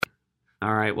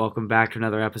All right, welcome back to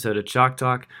another episode of Chalk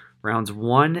Talk. Rounds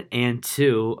 1 and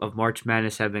 2 of March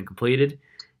Madness have been completed,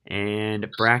 and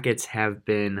brackets have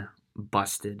been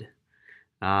busted.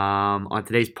 On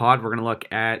today's pod, we're going to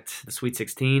look at the Sweet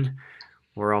 16.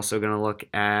 We're also going to look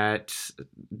at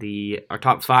our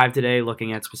top 5 today,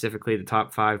 looking at specifically the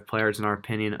top 5 players in our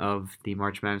opinion of the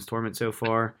March Madness tournament so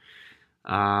far.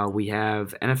 We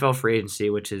have NFL free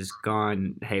agency, which has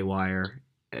gone haywire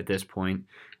at this point,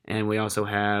 and we also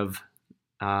have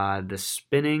the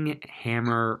spinning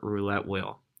hammer roulette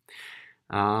wheel.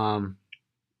 Fellas,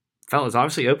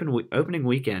 obviously opening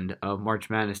weekend of March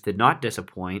Madness did not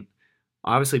disappoint.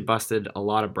 Obviously busted a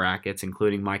lot of brackets,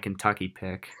 including my Kentucky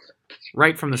pick,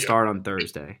 right from the start on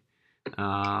Thursday.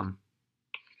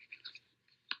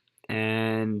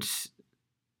 And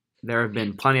there have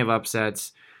been plenty of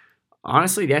upsets.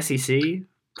 Honestly, the SEC,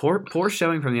 poor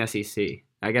showing from the SEC.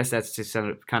 I guess that's just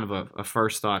kind of a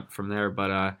first thought from there,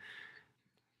 but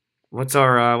what's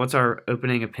our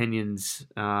opening opinions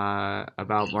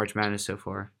about March Madness so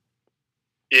far?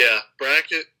 Yeah,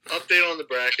 bracket update on the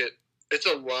bracket. It's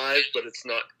alive, but it's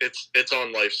not. It's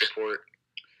on life support.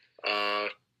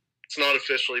 It's not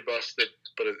officially busted,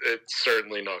 but it's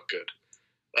certainly not good.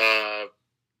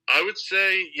 I would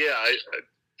say,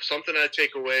 something I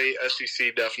take away.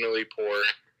 SEC definitely poor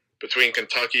between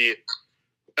Kentucky,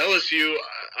 LSU,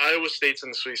 Iowa State's in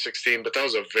the Sweet 16, but that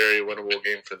was a very winnable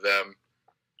game for them.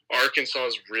 Arkansas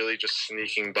is really just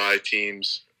sneaking by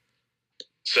teams.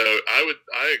 So I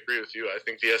agree with you. I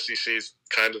think the SEC is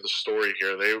kind of the story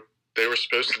here. They were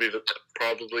supposed to be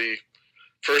probably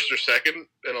first or second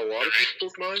in a lot of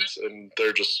people's minds, and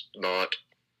they're just not.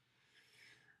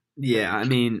 Yeah, I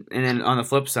mean, and then on the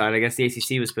flip side, I guess the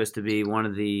ACC was supposed to be one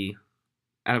of the,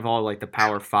 out of all like the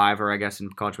Power 5, or I guess in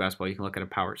college basketball you can look at a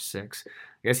Power 6.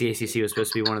 I guess the ACC was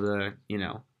supposed to be one of the,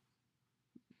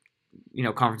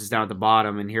 conferences down at the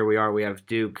bottom, and here we are. We have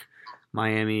Duke,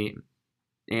 Miami,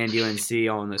 and UNC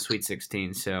all in the Sweet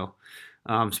 16. So,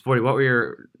 Sporty, what were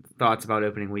your thoughts about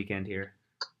opening weekend here?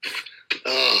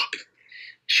 Oh,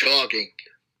 shocking,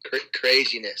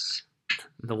 craziness.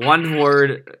 The one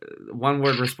word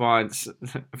response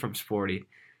from Sporty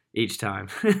each time.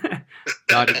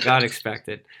 God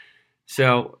expected.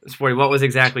 So, Sporty, what was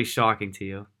exactly shocking to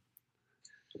you?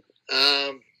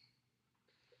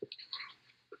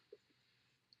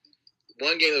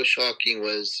 One game that was shocking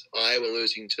was Iowa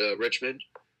losing to Richmond.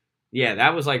 Yeah,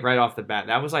 that was like right off the bat.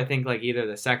 That was, I think, like either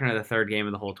the second or the third game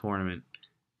of the whole tournament.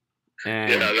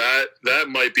 And that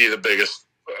might be the biggest.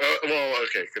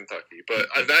 Kentucky, but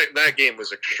that game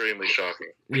was extremely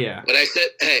shocking. Yeah, but I said,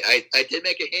 hey, I did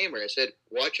make a hammer. I said,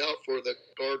 watch out for the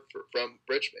guard from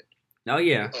Richmond. Oh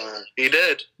yeah, he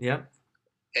did. Yep.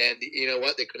 And you know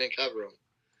what? They couldn't cover him,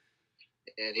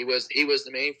 and he was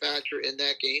the main factor in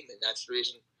that game, and that's the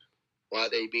reason why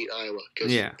they beat Iowa.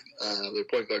 Their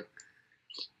point guard.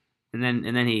 And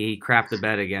then he crapped the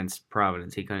bed against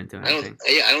Providence. He couldn't do anything.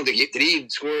 I don't think did he even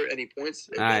score any points?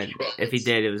 If he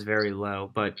did, it was very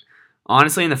low. But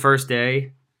honestly, in the first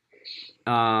day,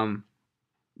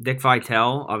 Dick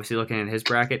Vitale, obviously looking at his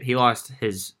bracket, he lost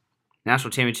his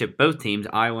national championship, both teams,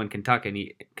 Iowa and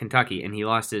Kentucky, and he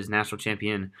lost his national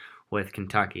champion with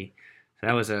Kentucky. So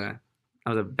that was a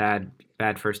bad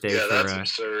first day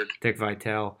for Dick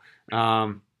Vitale.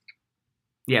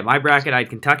 My bracket, I had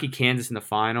Kentucky, Kansas in the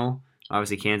final.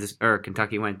 Obviously,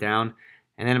 Kentucky went down.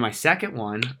 And then in my second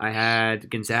one, I had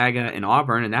Gonzaga and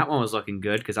Auburn, and that one was looking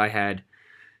good because I had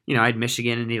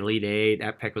Michigan in the Elite Eight.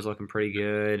 That pick was looking pretty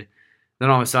good. Then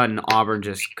all of a sudden, Auburn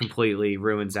just completely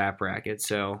ruins that bracket.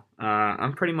 So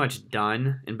I'm pretty much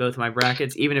done in both of my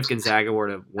brackets. Even if Gonzaga were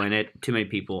to win it, too many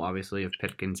people obviously have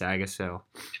picked Gonzaga, so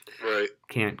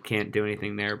can't do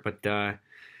anything there. But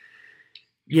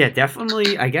yeah,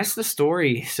 definitely. I guess the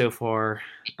story so far,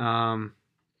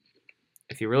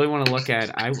 if you really want to look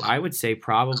at, I would say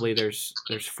probably there's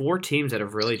 4 teams that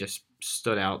have really just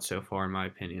stood out so far, in my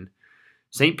opinion.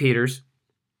 St. Peter's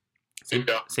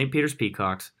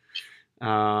Peacocks,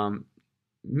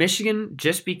 Michigan,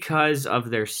 just because of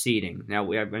their seeding. Now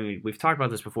we've talked about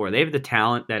this before. They have the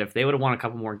talent that if they would have won a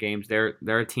couple more games, they're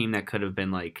a team that could have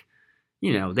been like,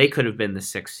 they could have been the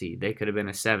 6th seed. They could have been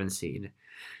a 7th seed.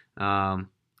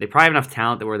 They probably have enough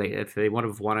talent that if they would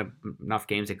have won enough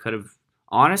games, they could have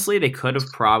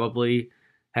probably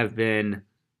have been,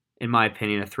 in my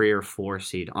opinion, a 3 or 4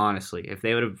 seed. Honestly, if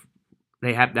they would have,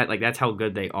 they have that, like, that's how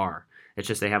good they are. It's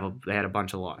just they had a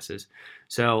bunch of losses.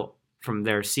 So from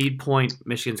their seed point,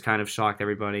 Michigan's kind of shocked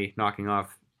everybody, knocking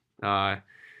off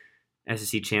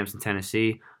SEC champs in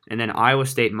Tennessee, and then Iowa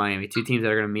State and Miami, 2 teams that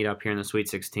are going to meet up here in the Sweet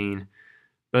 16.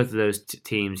 Both of those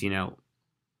teams,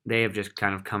 they have just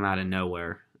kind of come out of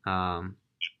nowhere. and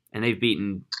they've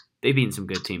beaten some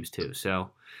good teams too.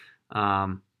 So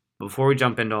before we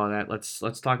jump into all that, let's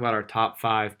talk about our top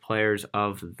 5 players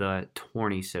of the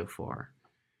tourney so far.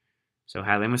 So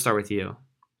Hadley, I'm gonna start with you.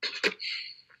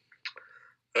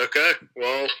 Okay,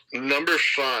 well, number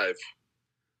 5,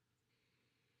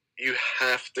 you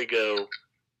have to go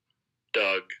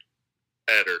Doug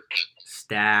Edert.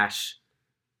 Stash.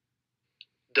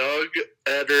 Doug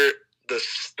Edert, the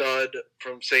stud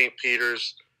from St.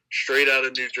 Peter's, straight out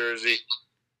of New Jersey.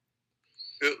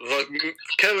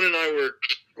 Kevin and I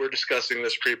were discussing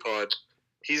this pre-pod.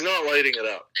 He's not lighting it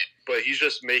up, but he's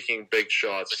just making big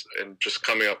shots and just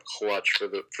coming up clutch for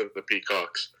the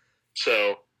Peacocks.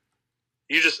 So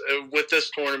with this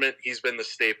tournament, he's been the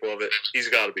staple of it. He's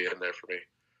got to be in there for me.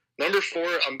 Number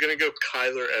 4, I'm going to go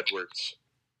Kyler Edwards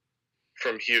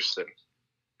from Houston.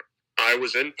 I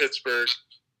was in Pittsburgh.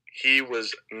 He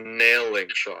was nailing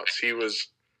shots. He was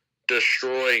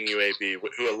destroying UAB,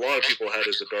 who a lot of people had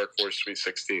as a dark horse Sweet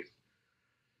 16.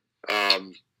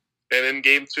 And in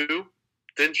Game 2,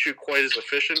 didn't shoot quite as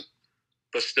efficient,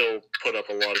 but still put up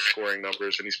a lot of scoring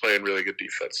numbers, and he's playing really good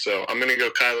defense. So I'm going to go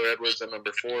Kyler Edwards at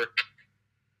number 4.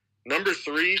 Number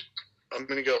 3, I'm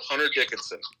going to go Hunter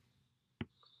Dickinson.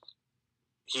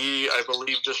 He, I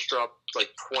believe, just dropped like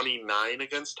 29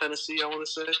 against Tennessee, I want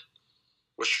to say.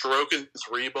 Was stroking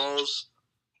 3 balls.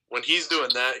 When he's doing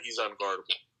that, he's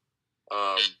unguardable.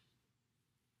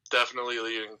 Definitely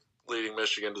leading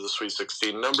Michigan to the Sweet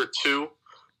 16. Number 2,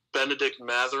 Benedict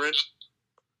Mathurin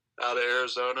out of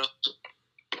Arizona.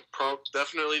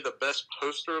 Definitely the best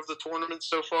poster of the tournament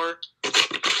so far.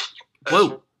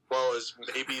 Whoa. As well as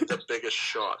maybe the biggest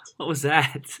shot. What was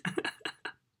that?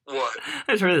 What?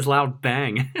 I just heard this loud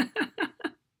bang.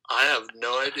 I have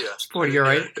no idea. Sporty, you're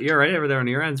right. You're right over there on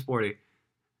your end, Sporty.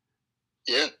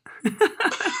 Yeah.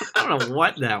 I don't know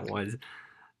what that was.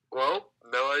 Well,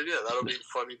 no idea. That'll be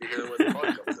funny to hear when the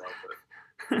pod comes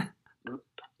out.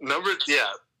 Number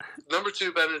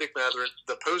 2, Benedict Mathurin.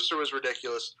 The poster was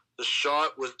ridiculous. The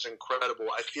shot was incredible.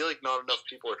 I feel like not enough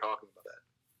people are talking about that.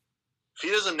 If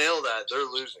he doesn't nail that, they're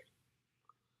losing.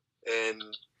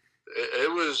 And it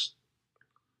was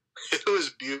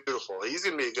beautiful. He's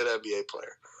going to be a good NBA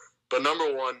player. But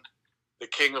number 1, the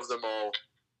king of them all,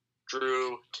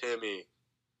 Drew Timme.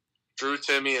 Drew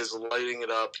Timme is lighting it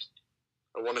up.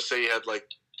 I want to say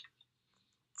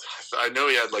I know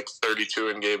he had 32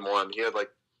 in Game 1. He had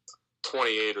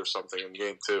 28 or something in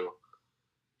Game 2.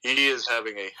 He is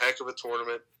having a heck of a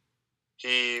tournament.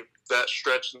 That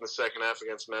stretch in the second half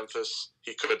against Memphis,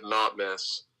 he could not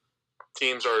miss.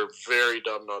 Teams are very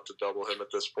dumb not to double him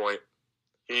at this point.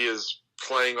 He is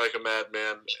playing like a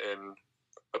madman, and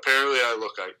apparently I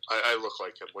look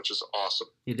like him, which is awesome.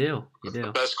 You do.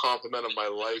 The best compliment of my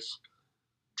life.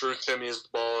 Drew Timme is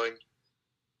balling.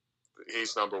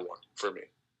 He's number 1 for me.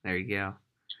 There you go.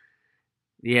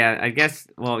 Yeah, I guess.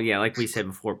 Well, yeah, like we said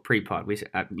before, pre-pod,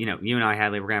 you and I,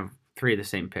 Hadley, we're gonna have 3 of the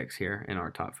same picks here in our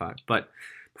top 5. But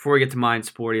before we get to mine,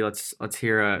 Sporty, let's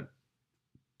hear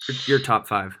your top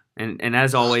 5. And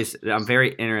as always, I'm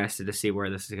very interested to see where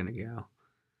this is gonna go.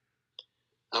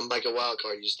 I'm like a wild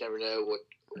card. You just never know what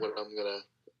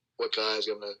guy's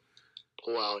gonna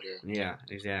pull out here. Yeah,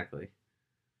 exactly.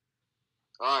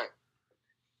 All right,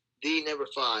 the number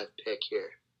 5 pick here.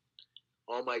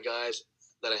 All my guys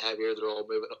that I have here, they're all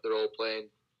moving up. They're all playing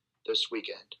this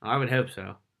weekend. I would hope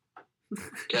so.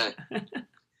 Okay.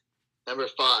 Number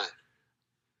 5,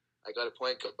 I got a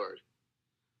point guard.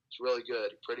 It's really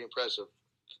good, pretty impressive.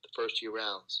 The first 2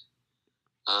 rounds.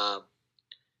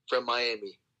 From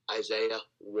Miami, Isaiah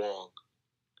Wong.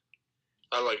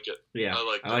 I like it. Yeah,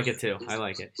 I like it too. I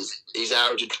like it. He's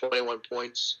averaging 21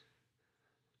 points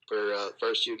for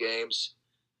first 2 games.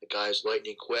 The guy's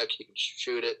lightning quick. He can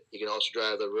shoot it. He can also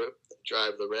drive the rim.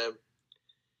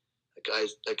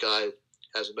 The guy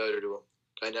has a motor to him.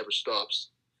 The guy never stops.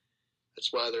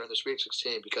 That's why they're in the Sweet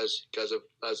 16 because of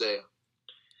Isaiah.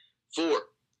 4,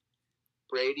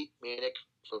 Brady Manick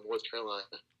from North Carolina.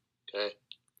 Okay.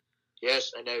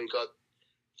 Yes, I know he got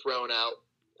thrown out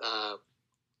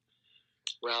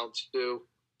round 2.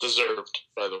 Deserved,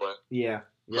 by the way. Yeah.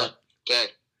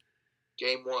 Okay.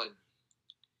 Game 1,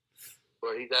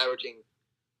 where he's averaging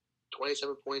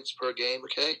 27 points per game.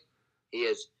 Okay, he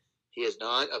is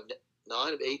 9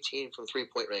 of 18 from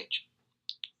 3-point range.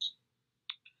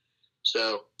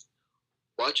 So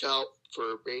watch out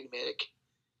for Brady Manick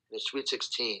in the Sweet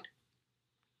 16,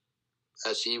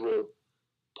 as he will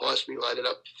possibly light it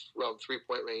up from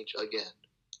 3-point range again.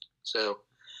 So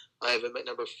I have him at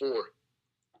number 4.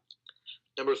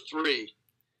 Number 3,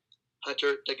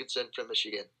 Hunter Dickinson from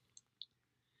Michigan.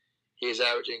 He is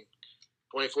averaging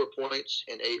 24 points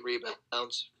and 8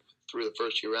 rebounds through the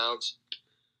first 2 rounds.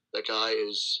 That guy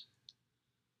is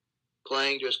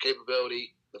playing to his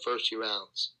capability the first 2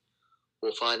 rounds.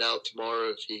 We'll find out tomorrow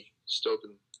if he still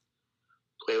can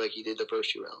play like he did the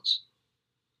first 2 rounds.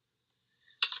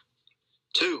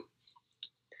 2,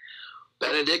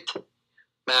 Benedict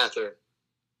Mathurin.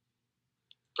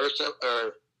 First time,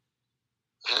 I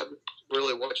haven't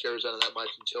really watched Arizona that much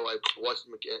until I watched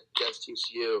him against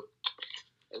TCU,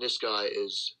 and this guy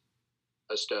is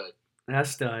a stud. A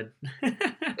stud.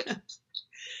 That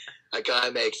guy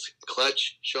makes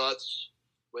clutch shots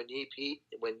when need be,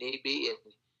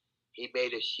 and he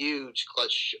made a huge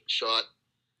clutch shot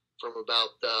from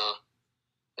about the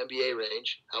NBA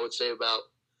range. I would say about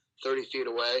 30 feet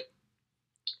away.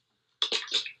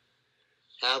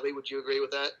 Hadley, would you agree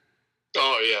with that?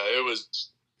 Oh yeah, it was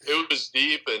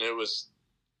deep, and it was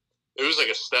like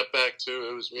a step back too.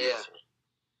 It was beautiful.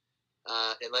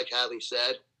 Yeah. And like Hadley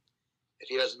said, if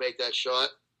he doesn't make that shot,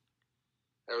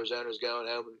 Arizona's going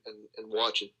home and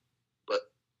watching, but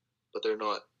they're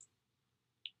not.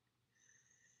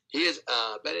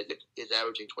 Benedict is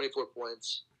averaging 24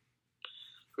 points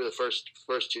for the first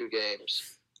 2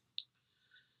 games,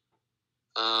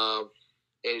 and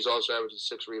he's also averaging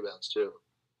 6 rebounds too.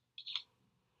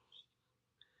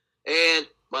 And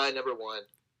my number 1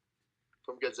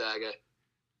 from Gonzaga,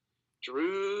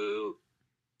 Drew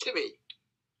Timme.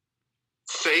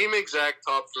 Same exact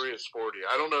top 3 as Sporty.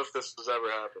 I don't know if this has ever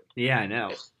happened. Yeah, I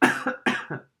know.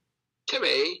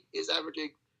 Timme is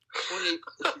averaging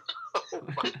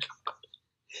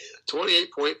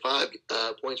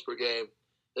 28.5 points per game.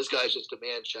 This guy's just a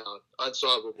man child,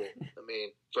 unsolvable. I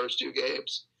mean, first 2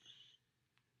 games,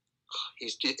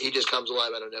 he just comes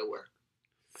alive out of nowhere.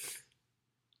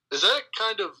 Is that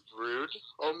kind of rude?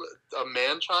 A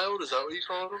man child? Is that what you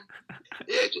call him?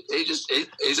 Yeah,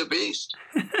 he's a beast.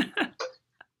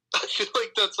 I feel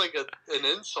like that's like an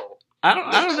insult. I don't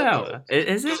know.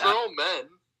 Is it? Because we're all men.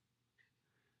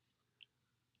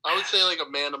 I would say like a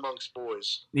man amongst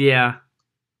boys. Yeah.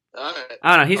 All right.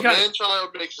 I don't know. A man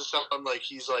child makes it sound like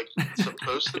he's like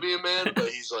supposed to be a man, but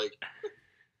he's like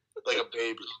a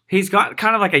baby. He's got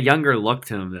kind of like a younger look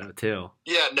to him though, too.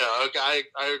 Yeah, no, okay, I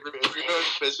agree. If you're going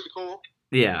physical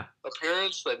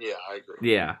appearance, then yeah, I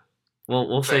agree. Yeah. Well,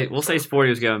 we'll say Sporty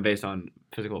was going based on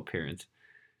physical appearance.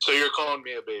 So you're calling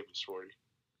me a baby, Sporty?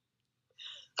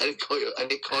 I didn't call you a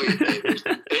baby.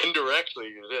 Indirectly,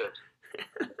 you did.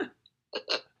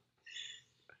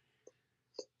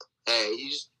 Hey,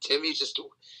 Timmy's just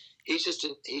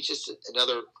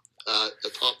another a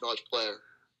top-notch player.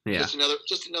 Yeah.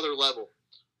 Just another level,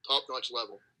 top-notch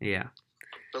level. Yeah.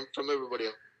 From everybody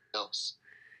else.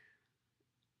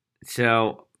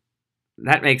 So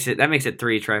that makes it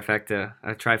 3 trifecta,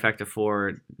 a trifecta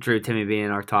for Drew Timme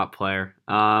being our top player.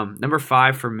 Number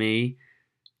 5 for me,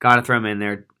 gotta throw him in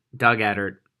there. Doug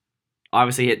Edert,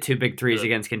 obviously hit 2 big threes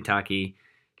against Kentucky.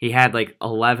 He had like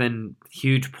 11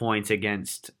 huge points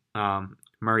against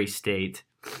Murray State.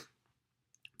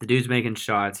 The dude's making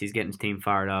shots. He's getting his team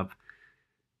fired up.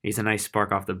 He's a nice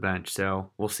spark off the bench. So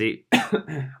we'll see.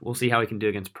 We'll see how he can do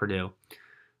against Purdue.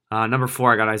 Number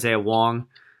 4, I got Isaiah Wong.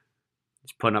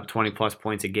 He's putting up 20-plus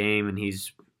points a game, and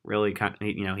he's really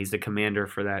he's the commander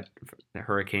for the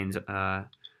Hurricanes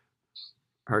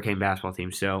Hurricane basketball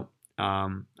team. So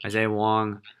Isaiah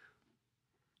Wong,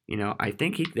 I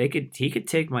think he could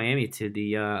take Miami to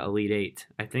the Elite Eight.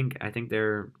 I think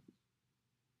they're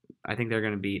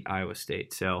going to beat Iowa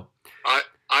State. So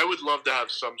I would love to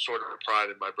have some sort of pride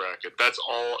in my bracket. That's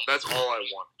all I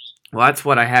want. Well, that's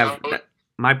what I have.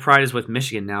 My pride is with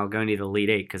Michigan now going to the Elite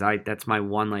Eight because that's my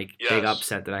one big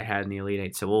upset that I had in the Elite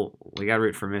Eight. So we got to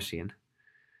root for Michigan.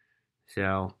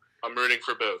 So I'm rooting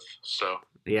for both. So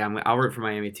yeah, I'll root for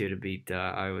Miami too to beat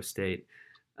Iowa State.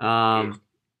 Number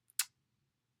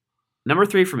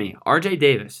 3 for me, R.J.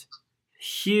 Davis,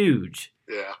 huge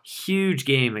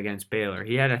game against Baylor.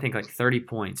 He had I think like 30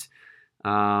 points.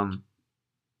 And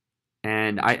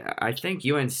I think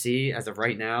UNC as of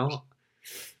right now,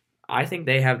 I think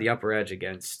they have the upper edge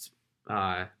against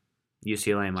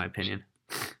UCLA in my opinion.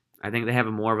 I think they have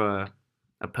more of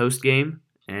a post game,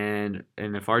 and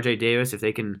if R.J. Davis, if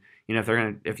they can, if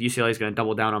UCLA is going to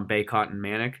double down on Baycott and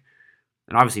Manick,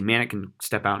 and obviously Manick can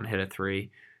step out and hit a 3,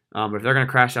 but if they're going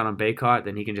to crash out on Baycott,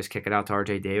 then he can just kick it out to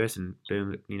R.J. Davis and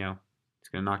boom, it's going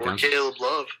to knock down. Or Caleb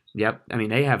Love. Yep, I mean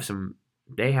they have some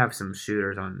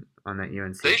shooters on that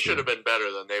UNC. They should have been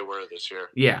better than they were this year.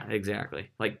 Yeah, exactly.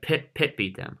 Like Pitt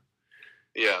beat them.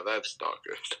 Yeah, that's not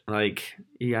good. Like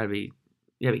you gotta be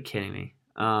kidding me.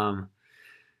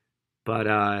 But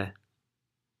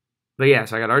yeah,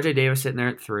 so I got R.J. Davis sitting there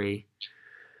at 3.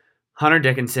 Hunter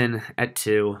Dickinson at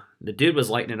 2. The dude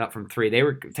was lighting it up from 3.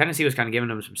 Tennessee was kind of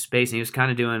giving him some space, and he was kind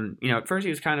of doing, at first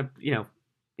he was kind of,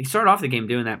 he started off the game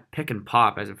doing that pick and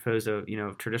pop as opposed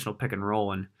to, traditional pick and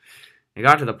roll, and it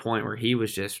got to the point where he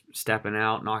was just stepping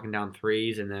out, knocking down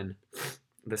threes, and then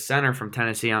the center from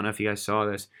Tennessee, I don't know if you guys saw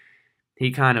this, he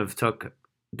kind of took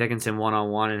Dickinson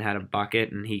one-on-one and had a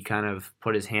bucket, and he kind of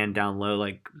put his hand down low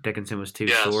like Dickinson was too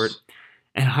short.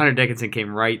 And Hunter Dickinson came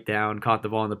right down, caught the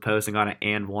ball in the post, and got an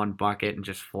and one bucket and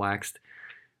just flexed.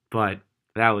 But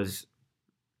I was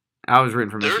rooting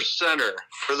for Their center,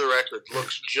 for the record,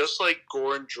 looks just like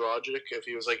Goran Dragic if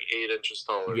he was like 8 inches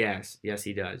taller. Yes,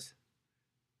 he does.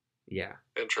 Yeah.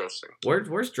 Interesting.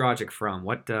 Where's Dragic from?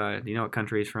 What do you know what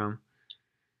country he's from?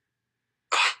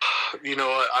 You know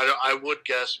what? I would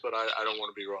guess, but I don't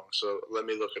want to be wrong. So let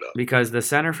me look it up. Because the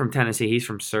center from Tennessee, he's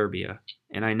from Serbia,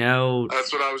 and I know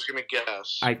that's what I was going to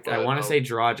guess. I want to say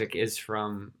Dragic is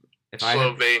from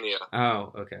Slovenia.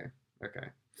 Oh, okay.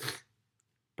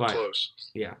 But close.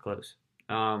 Yeah, close.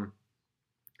 But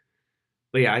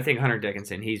yeah, I think Hunter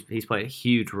Dickinson, he's played a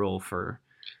huge role for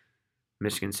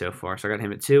Michigan so far. So I got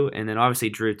him at 2, and then obviously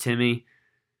Drew Timme.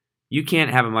 You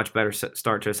can't have a much better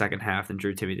start to a second half than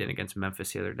Drew Timme did against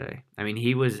Memphis the other day. I mean,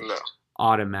 he was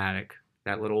automatic.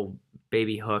 That little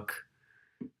baby hook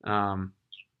in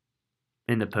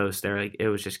the post there, like it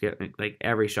was just getting, like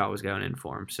every shot was going in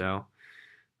for him. So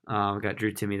we got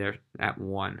Drew Timme there at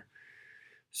 1.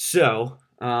 So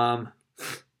I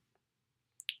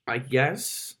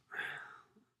guess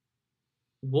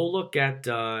we'll look at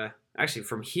actually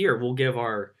from here we'll give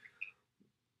our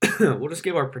we'll just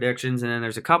give our predictions, and then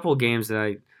there's a couple of games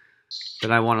that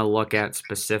I want to look at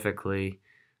specifically.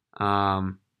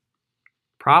 Probably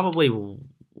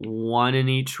one in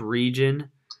each region.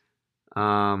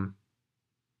 We'll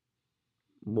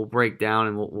break down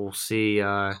and we'll see.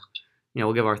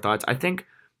 We'll give our thoughts. I think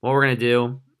what we're gonna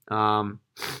do.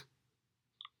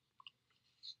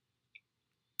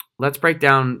 Let's break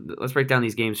down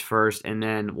these games first, and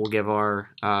then we'll give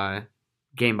our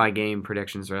game by game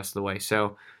predictions the rest of the way.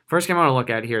 So first game I want to look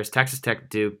at here is Texas Tech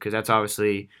Duke, because that's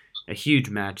obviously a huge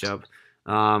matchup.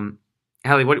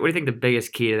 Hallie, what do you think the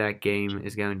biggest key to that game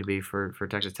is going to be for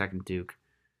Texas Tech and Duke?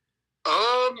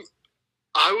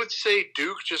 I would say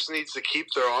Duke just needs to keep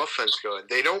their offense going.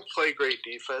 They don't play great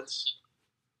defense,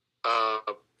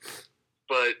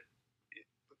 but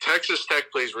Texas Tech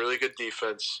plays really good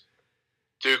defense.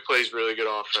 Duke plays really good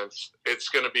offense. It's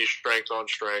going to be strength on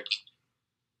strength.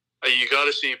 You got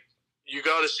to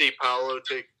see Paolo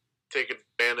take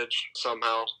advantage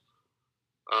somehow,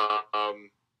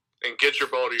 and get your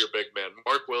ball to your big man.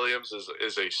 Mark Williams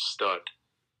is a stud.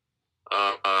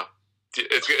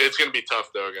 It's going to be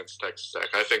tough though against Texas Tech.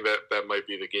 I think that might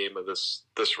be the game of this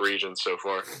region so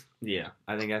far. Yeah,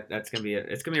 I think that's going to be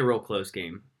it's going to be a real close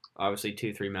game. Obviously,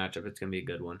 2-3 matchup. It's going to be a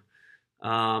good one.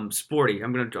 Sporty,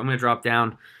 I'm gonna drop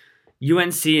down.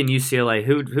 UNC and UCLA.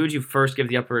 Who would you first give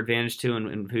the upper advantage to,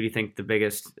 and who do you think the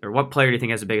biggest, or what player do you think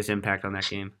has the biggest impact on that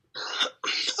game?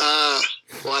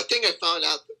 Well, I think I found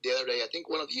out the other day. I think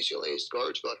one of UCLA's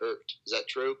guards got hurt. Is that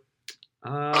true?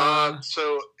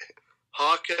 So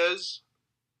Hawkes,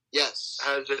 yes,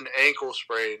 has an ankle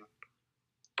sprain,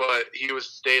 but he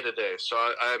was day to day. So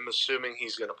I'm assuming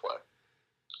he's gonna play.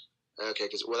 Okay,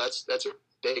 because that's a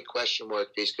big question mark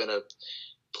if he's gonna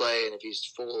play and if he's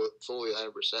fully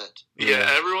 100%. Yeah,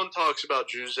 everyone talks about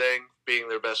Juzang being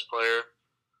their best player.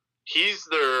 He's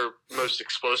their most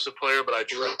explosive player, but I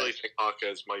truly think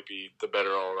Hawkes might be the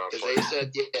better all-around player. They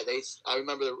said, I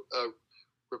remember the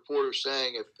reporter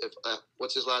saying, if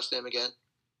what's his last name again?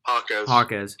 Hawkes.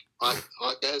 Hawkes?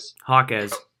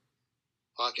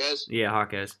 Yeah,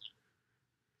 Hawkes.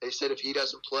 They said if he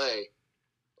doesn't play,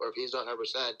 or if he's not 100%,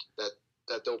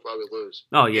 that they'll probably lose.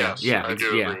 Oh, yeah, yes, I do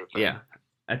agree with that. Yeah.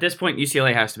 At this point,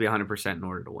 UCLA has to be 100% in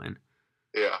order to win.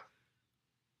 Yeah.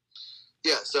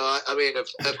 Yeah, so, I mean, if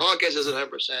Hawkes isn't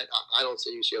 100%, I don't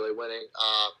see UCLA winning.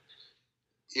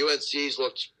 UNC's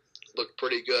looked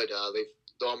pretty good. They've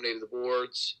dominated the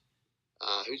boards.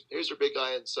 Who's their big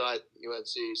guy inside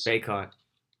UNC's? Baycott.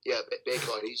 Yeah,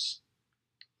 Baycott. He's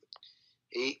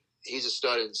a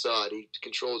stud inside. He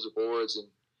controls the boards and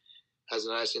has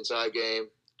a nice inside game.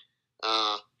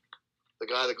 The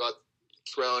guy that got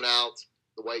thrown out,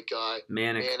 the white guy,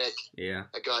 Manic. Yeah,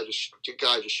 that guy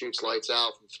just shoots lights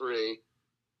out from 3.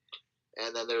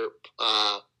 And then their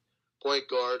point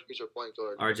guard, who's their point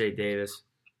guard? RJ Davis.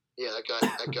 Yeah, that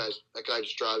guy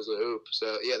just drives the hoop.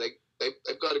 So yeah,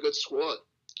 they've got a good squad.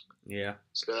 Yeah.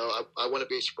 So I wouldn't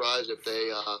be surprised if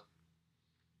they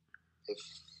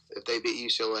if they beat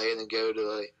UCLA and then go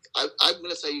to I'm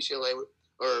going to say UCLA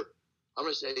or I'm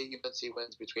going to say UNC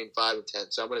wins between 5 and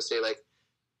 10. So I'm going to say like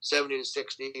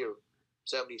 70-60 or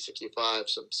 70-65,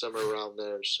 somewhere around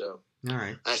there. So All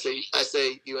right. I say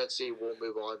UNC will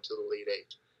move on to the Elite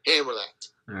Eight. Hammer that.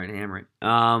 All right, hammer it.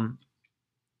 I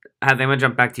think I'm gonna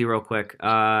jump back to you real quick.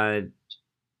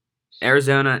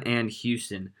 Arizona and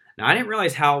Houston. Now I didn't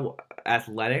realize how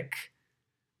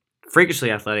freakishly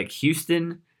athletic,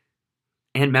 Houston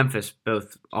and Memphis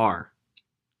both are.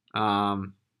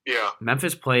 Yeah.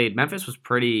 Memphis was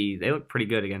pretty. They looked pretty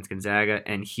good against Gonzaga,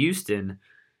 and Houston.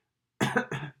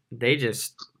 They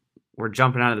just were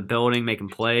jumping out of the building, making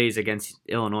plays against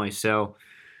Illinois. So,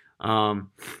 do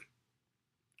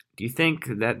you think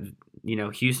that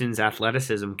Houston's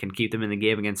athleticism can keep them in the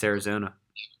game against Arizona?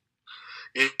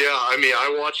 Yeah, I mean,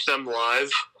 I watched them live.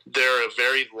 They're a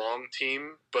very long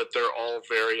team, but they're all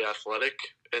very athletic,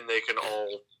 and they can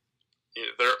all.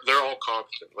 They're all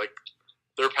competent. Like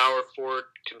their power forward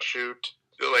can shoot.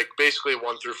 Like basically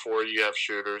 1 through 4, you have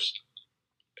shooters.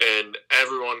 And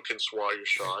everyone can swat your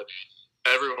shot.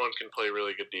 Everyone can play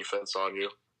really good defense on you.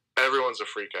 Everyone's a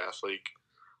freak athlete.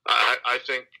 I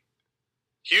think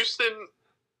Houston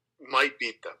might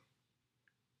beat them.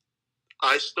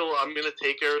 I'm going to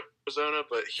take Arizona,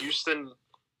 but Houston,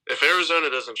 if Arizona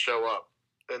doesn't show up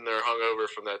and they're hungover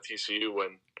from that TCU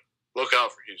win, look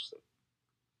out for Houston.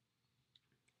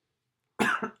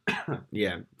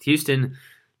 Yeah, Houston,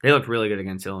 they looked really good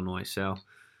against Illinois. So,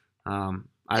 I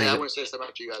want to say something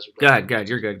after you guys are done. Go ahead.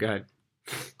 You're good. Go ahead.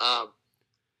 I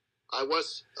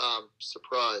was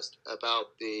surprised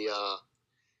about the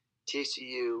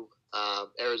TCU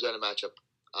Arizona matchup.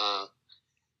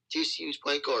 TCU's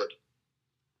point guard,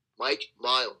 Mike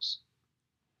Miles.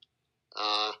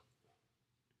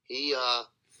 He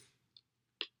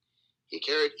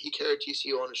carried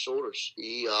TCU on his shoulders.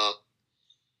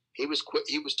 He was quick.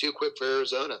 He was too quick for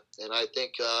Arizona, and I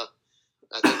think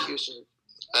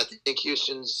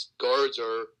Houston's guards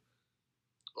are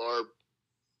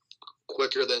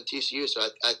quicker than TCU. So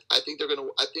I think they're gonna.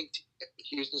 I think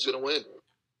Houston's gonna win.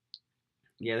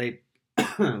 Yeah, they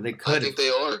could. I think they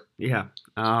are. Yeah.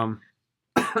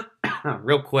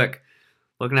 Real quick,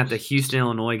 looking at the Houston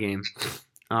Illinois game.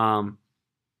 I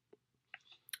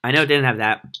know it didn't have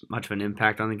that much of an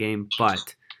impact on the game,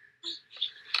 but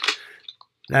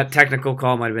that technical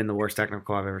call might have been the worst technical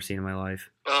call I've ever seen in my life.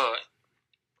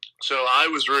 So I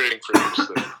was rooting for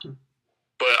Houston.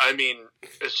 But, I mean,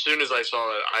 as soon as I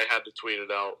saw it, I had to tweet it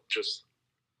out. Just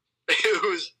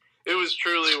it was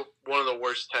truly one of the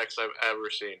worst texts I've ever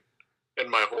seen in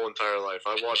my whole entire life.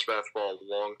 I've watched basketball a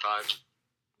long time.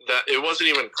 That it wasn't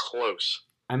even close.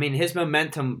 I mean, his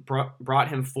momentum brought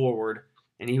him forward,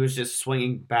 and he was just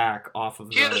swinging back off of.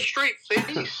 He had a straight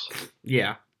face.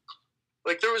 Yeah.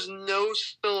 Like there was no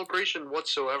celebration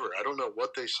whatsoever. I don't know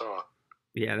what they saw.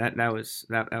 Yeah, that was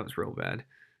real bad.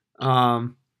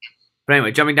 But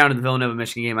anyway, jumping down to the Villanova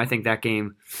Michigan game, I think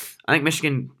Michigan,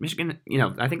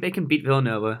 I think they can beat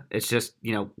Villanova. It's just,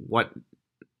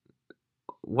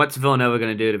 what's Villanova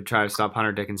going to do to try to stop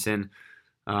Hunter Dickinson?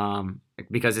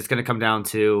 Because it's going to come down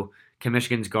to, can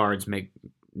Michigan's guards make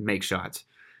shots?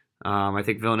 I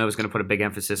think Villanova is going to put a big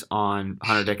emphasis on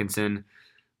Hunter Dickinson,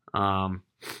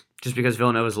 just because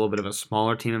Villanova is a little bit of a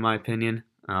smaller team, in my opinion.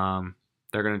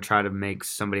 They're going to try to make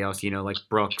somebody else, like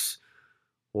Brooks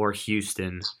or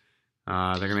Houston.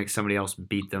 They're going to make somebody else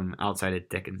beat them outside of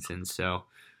Dickinson. So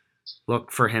look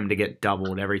for him to get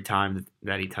doubled every time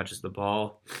that he touches the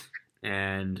ball.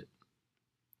 And,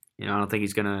 I don't think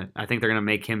I think they're going to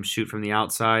make him shoot from the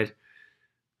outside.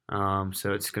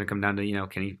 So it's going to come down to,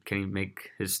 can he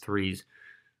make his threes?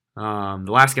 The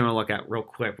last game I'm going to look at real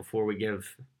quick before we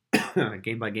give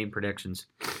game-by-game predictions.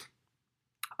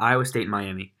 Iowa State and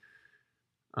Miami.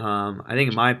 I think,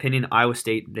 in my opinion, Iowa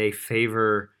State, they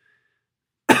favor,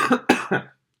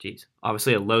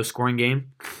 obviously a low-scoring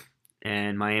game,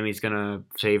 and Miami's going to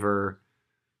favor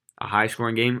a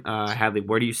high-scoring game. Hadley,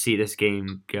 where do you see this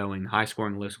game going?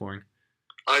 High-scoring, low-scoring?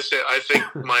 I think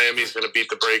Miami's going to beat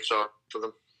the brakes off of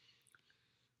them.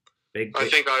 I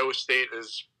think Iowa State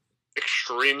is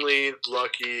extremely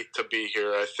lucky to be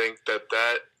here. I think that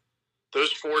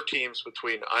those 4 teams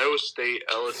between Iowa State,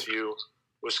 LSU,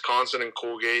 Wisconsin, and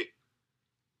Colgate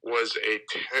was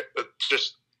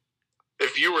just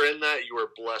if you were in that, you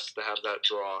were blessed to have that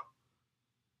draw.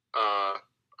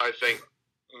 I think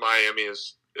Miami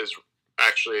is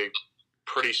actually a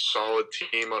pretty solid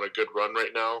team on a good run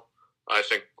right now. I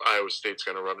think Iowa State's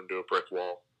going to run into a brick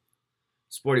wall.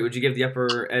 Sporty, would you give the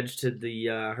upper edge to the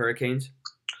Hurricanes?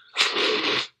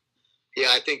 Yeah,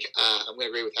 I think I'm going to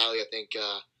agree with Hallie. I think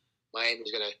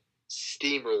Miami's going to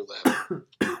steamroll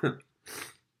them.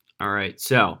 All right,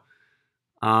 so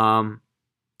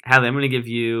Hadley, I'm going to give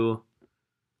you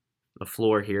the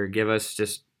floor here.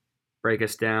 Break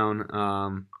us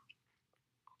down.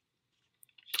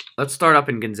 Let's start up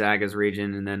in Gonzaga's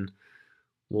region, and then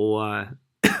we'll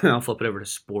I'll flip it over to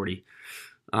Sporty.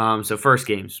 So first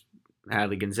games,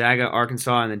 Hadley, Gonzaga,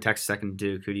 Arkansas, and then Texas Tech and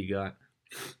Duke. Who do you got?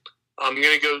 I'm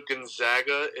going to go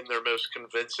Gonzaga in their most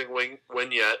convincing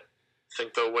win yet. I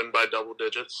think they'll win by double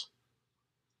digits.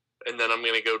 And then I'm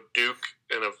going to go Duke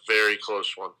in a very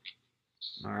close one.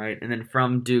 All right. And then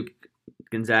from Duke,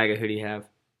 Gonzaga, who do you have?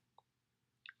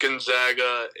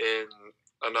 Gonzaga in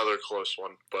another close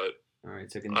one, but all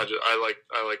right. So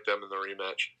I like them in the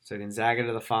rematch. So Gonzaga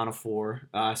to the Final Four.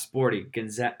 Sporty,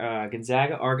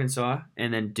 Gonzaga, Arkansas,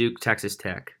 and then Duke, Texas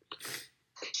Tech.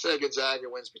 So Gonzaga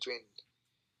wins between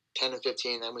 10 and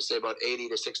 15. I'm going to say about 80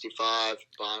 to 65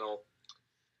 final.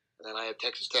 And then I have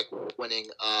Texas Tech winning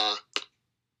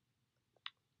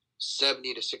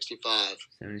 70 to 65.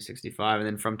 70 to 65. And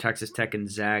then from Texas Tech,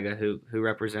 Gonzaga, who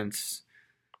represents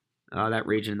that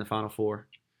region in the Final Four.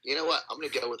 You know what? I'm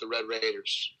going to go with the Red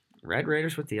Raiders. Red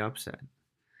Raiders with the upset.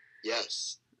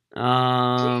 Yes.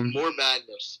 More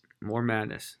madness. More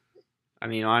madness. I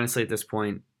mean, honestly, at this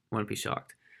point, wouldn't be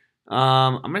shocked.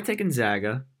 I'm going to take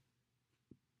Gonzaga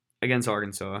against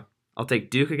Arkansas. I'll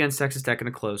take Duke against Texas Tech in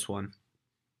a close one.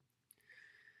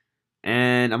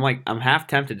 And I'm half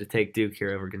tempted to take Duke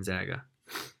here over Gonzaga.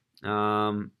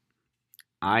 I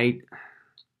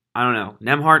don't know.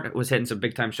 Nembhard was hitting some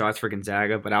big time shots for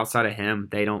Gonzaga, but outside of him,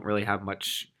 they don't really have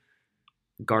much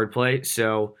guard play.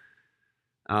 So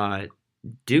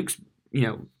Duke's,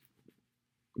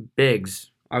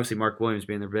 bigs, obviously Mark Williams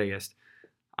being their biggest.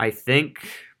 I think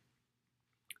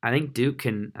Duke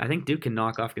can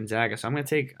knock off Gonzaga. So I'm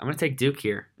gonna take Duke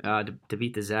here to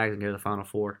beat the Zags and go to the Final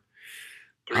Four.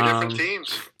 Three different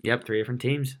teams. Yep, 3 different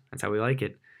teams. That's how we like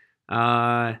it.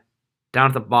 Down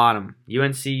at the bottom,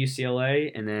 UNC,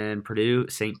 UCLA, and then Purdue,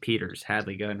 St. Peter's.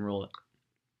 Hadley, go ahead and roll it.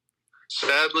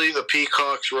 Sadly, the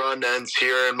Peacocks' run ends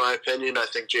here, in my opinion. I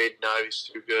think Jaden Ivey's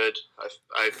too good.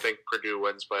 I think Purdue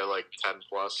wins by like 10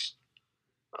 plus.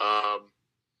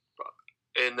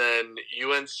 And then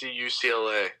UNC,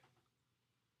 UCLA.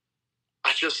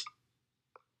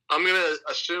 I'm going to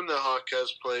assume that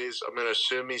Hawkes plays. I'm going to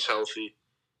assume he's healthy.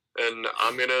 And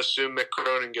I'm going to assume Mick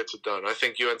Cronin gets it done. I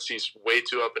think UNC's way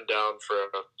too up and down for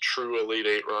a true Elite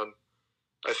Eight run.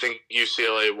 I think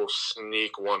UCLA will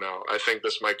sneak one out. I think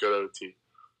this might go to OT.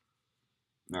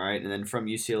 All right, and then from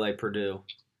UCLA, Purdue.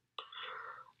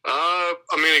 I'm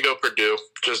going to go Purdue.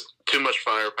 Just too much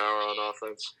firepower on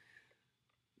offense.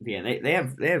 Yeah,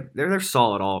 they're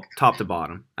solid all top to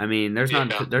bottom. I mean, there's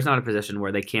not a position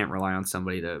where they can't rely on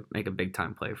somebody to make a big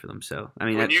time play for them. So I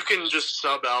mean, when you can just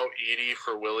sub out Edey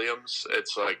for Williams,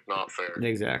 it's like not fair.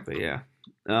 Exactly. Yeah.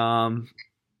 All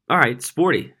right,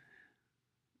 Sporty.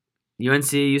 UNC,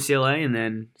 UCLA, and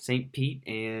then St. Pete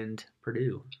and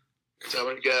Purdue. So I'm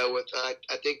going to go with I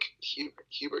think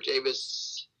Hubert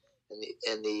Davis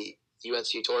and the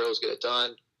UNC Tar Heels get it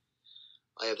done.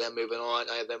 I have them moving on.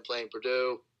 I have them playing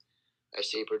Purdue. I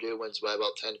see Purdue wins by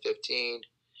about 10-15.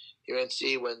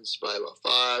 UNC wins by about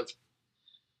 5.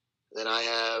 Then I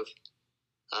have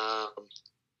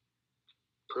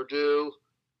Purdue,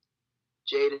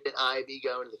 Jaden Ivey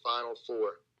going to the Final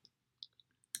Four.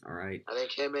 All right. I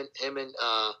think him and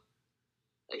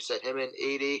like I said, him and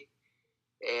Edey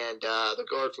and the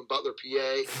guard from Butler,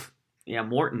 PA. Yeah,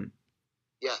 Morton.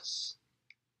 Yes.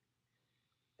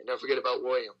 And don't forget about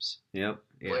Williams. Yep.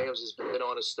 Yeah. Williams has been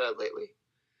on a stud lately.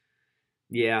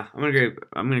 Yeah, I'm gonna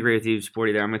agree with you,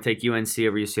 Sporty. There, I'm gonna take UNC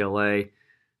over UCLA.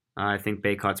 I think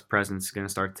Baycott's presence is gonna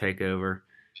start to take over,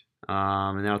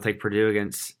 and then I'll take Purdue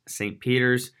against St.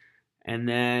 Peter's, and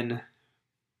then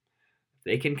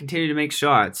they can continue to make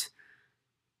shots.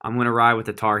 I'm gonna ride with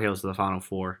the Tar Heels to the Final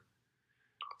Four.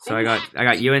 So I got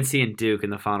UNC and Duke in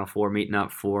the Final Four meeting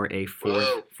up for a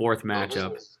fourth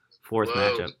matchup.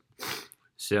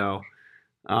 So.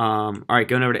 All right,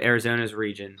 going over to Arizona's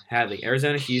region. Hadley,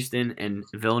 Arizona, Houston, and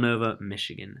Villanova,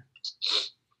 Michigan.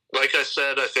 Like I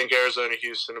said, I think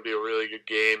Arizona-Houston will be a really good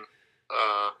game.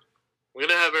 I'm going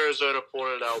to have Arizona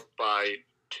pulling it out by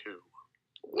 2.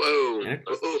 Whoa.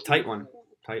 Tight one.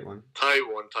 And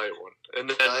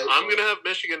then I'm going to have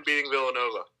Michigan beating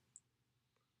Villanova.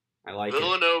 I like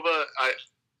Villanova, I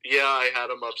had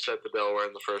them upset the Delaware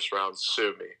in the first round.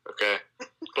 Sue me, okay?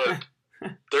 But...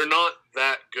 they're not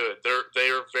that good. They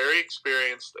are very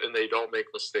experienced and they don't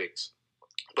make mistakes,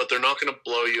 but they're not going to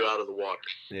blow you out of the water.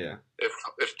 Yeah.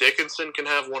 If Dickinson can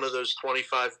have one of those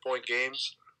 25-point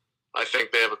games, I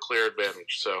think they have a clear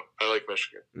advantage. So I like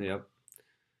Michigan. Yep.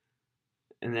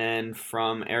 And then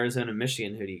from Arizona,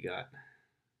 Michigan, who do you got?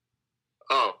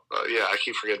 Oh, yeah, I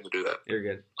keep forgetting to do that. You're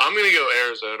good. I'm going to go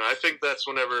Arizona. I think that's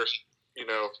whenever, I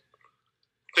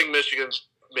think Michigan's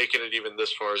making it even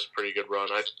this far is a pretty good run.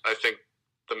 I think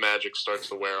the magic starts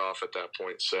to wear off at that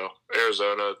point. So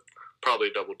Arizona, probably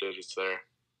double digits there.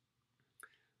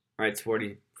 All right,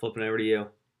 Sporty, flipping over to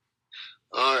you.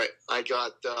 All right, I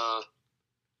got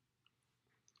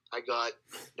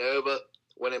Nova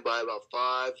winning by about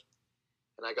 5,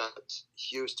 and I got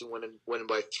Houston winning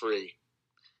by 3.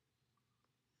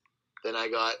 Then I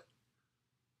got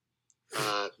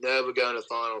Nova going to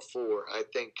Final Four. I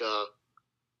think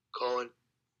Colin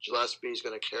Gillespie is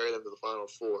going to carry them to the Final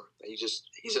Four.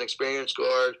 He's an experienced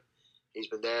guard. He's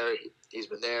been there. He's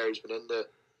been in the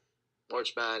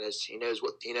March Madness. He knows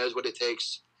what it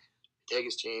takes to take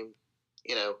his team,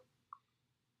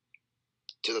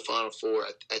 to the Final Four.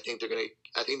 I think they're gonna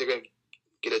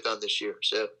get it done this year.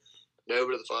 So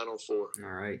Nova to the Final Four.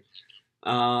 All right.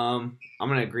 I'm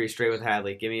gonna agree straight with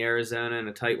Hadley. Give me Arizona in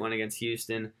a tight one against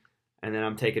Houston, and then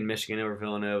I'm taking Michigan over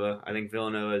Villanova. I think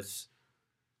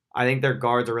I think their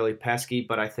guards are really pesky,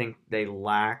 but I think they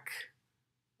lack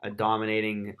a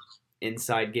dominating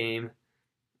inside game.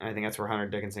 I think that's where Hunter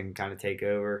Dickinson can kind of take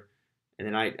over. And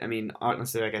then I mean,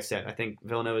 honestly, like I said, I think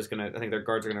I think their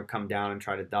guards are gonna come down and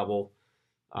try to double,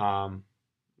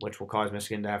 which will cause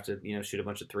Michigan to have to shoot a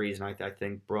bunch of threes. And I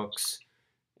think Brooks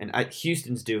and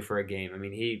Houston's due for a game. I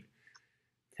mean,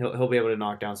 he'll be able to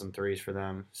knock down some threes for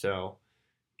them. So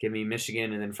give me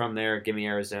Michigan, and then from there, give me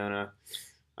Arizona.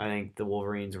 I think the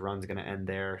Wolverines' run's going to end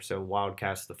there. So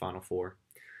Wildcats to the Final Four.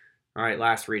 All right,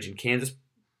 last region: Kansas,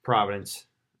 Providence,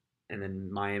 and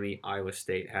then Miami, Iowa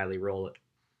State. Hadley, roll it.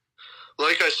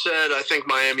 Like I said, I think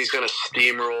Miami's going to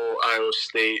steamroll Iowa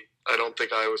State. I don't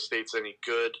think Iowa State's any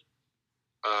good,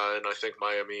 and I think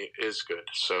Miami is good.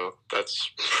 So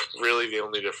that's really the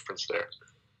only difference there.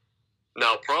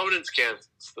 Now, Providence, Kansas.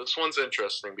 This one's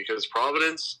interesting because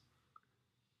Providence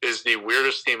is the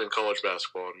weirdest team in college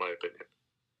basketball, in my opinion.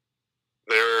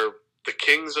 They're the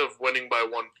kings of winning by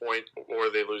 1 point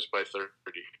or they lose by 30.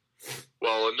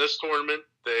 Well, in this tournament,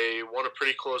 they won a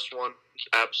pretty close one,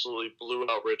 absolutely blew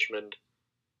out Richmond,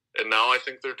 and now I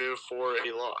think they're due for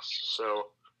a loss.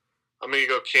 So I'm going to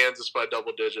go Kansas by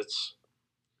double digits.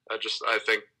 I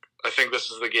think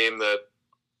this is the game that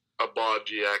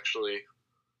Agbaji actually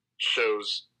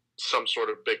shows some sort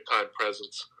of big-time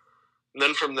presence. And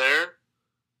then from there,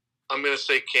 I'm going to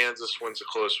say Kansas wins a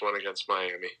close one against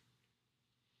Miami.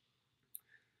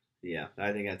 Yeah,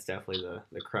 I think that's definitely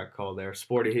the correct call there.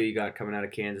 Sporty, who you got coming out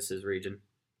of Kansas's region?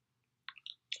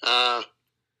 I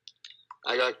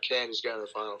got Kansas going to the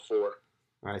Final Four.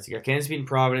 All right, so you got Kansas beating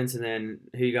Providence, and then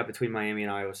who you got between Miami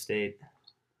and Iowa State?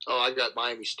 Oh, I got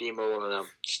Miami steamrolling them.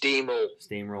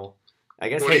 Steamroll. I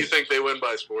guess. What do you think they win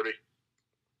by, Sporty?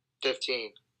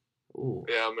 15. Ooh.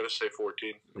 Yeah, I'm going to say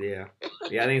 14. Yeah,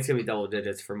 I think it's going to be double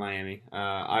digits for Miami.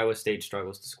 Iowa State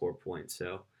struggles to score points,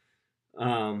 so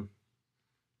I'm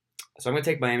going to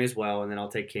take Miami as well, and then I'll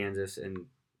take Kansas and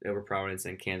over Providence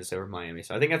and Kansas over Miami.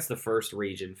 So I think that's the first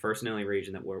and only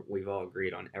region that we've all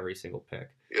agreed on every single pick.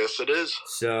 Yes, it is.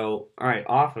 So, all right,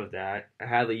 off of that,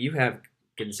 Hadley, you have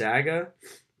Gonzaga,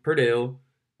 Purdue,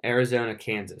 Arizona,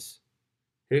 Kansas.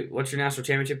 What's your national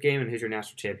championship game, and who's your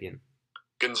national champion?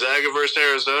 Gonzaga versus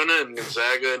Arizona, and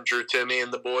Gonzaga and Drew Timme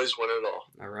and the boys win it all.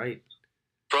 All right.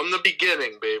 From the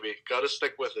beginning, baby. Got to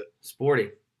stick with it.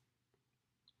 Sporty.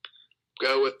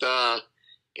 Go with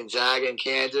Gonzaga and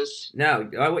Kansas. No,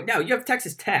 you have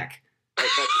Texas Tech.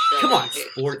 Texas Tech. Come on,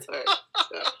 sport. Right.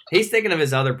 He's thinking of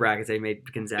his other brackets they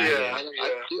made Gonzaga. Yeah.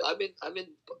 I'm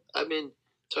in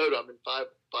total. I'm in five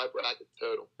brackets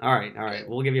total. All right. Okay.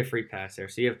 We'll give you a free pass there.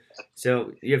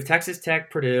 So you have Texas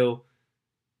Tech, Purdue.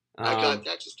 I got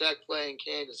Texas Tech playing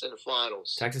Kansas in the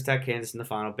finals. Texas Tech, Kansas in the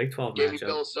final, Big 12 Give me matchup.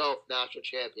 Bill Self, national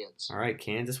champions. All right,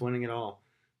 Kansas winning it all.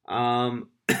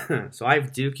 So I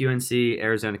have Duke, UNC,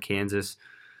 Arizona, Kansas.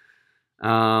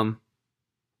 I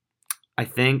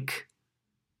think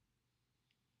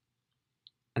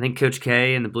Coach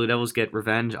K and the Blue Devils get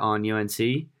revenge on UNC,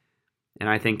 and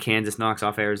I think Kansas knocks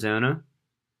off Arizona.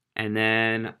 And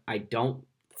then I don't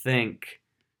think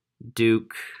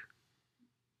Duke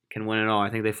can win it all. I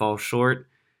think they fall short,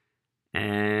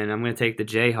 and I'm going to take the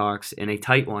Jayhawks in a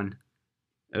tight one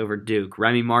over Duke.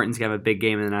 Remy Martin's going to have a big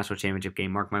game in the national championship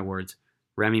game. Mark my words.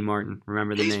 Remy Martin.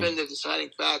 Remember the name. He's been the deciding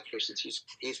factor since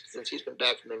he's been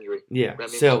back from injury. Yeah.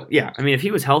 Remy So, Martin. yeah, I mean, if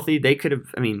he was healthy, they could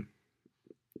have,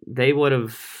 they would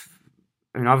have,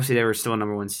 obviously they were still a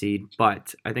number one seed,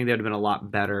 but I think they would have been a lot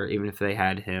better even if they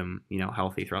had him,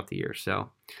 healthy throughout the year.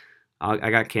 So, I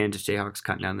got Kansas Jayhawks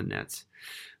cutting down the nets.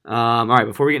 All right,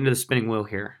 before we get into the spinning wheel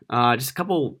here, just a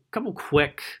couple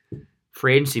quick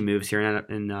free agency moves here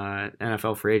in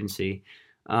NFL free agency.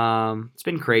 It's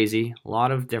been crazy. A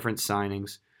lot of different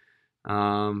signings.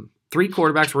 Three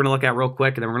quarterbacks we're going to look at real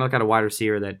quick, and then we're going to look at a wide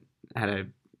receiver that had a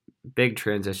big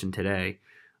transition today.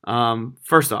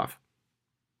 First off,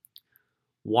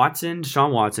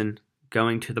 Deshaun Watson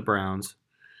going to the Browns.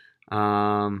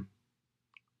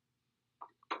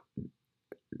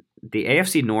 The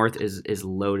AFC North is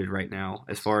loaded right now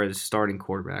as far as starting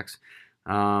quarterbacks.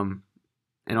 And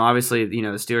obviously, the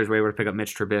Steelers were able to pick up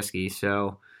Mitch Trubisky,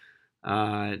 so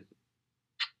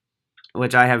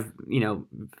which I have,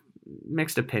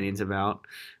 mixed opinions about.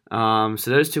 So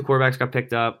those two quarterbacks got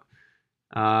picked up.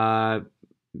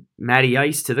 Matty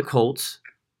Ice to the Colts.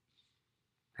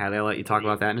 I'll let you talk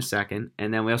about that in a second.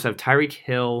 And then we also have Tyreek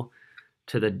Hill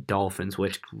to the Dolphins,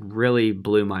 which really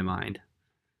blew my mind.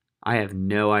 I have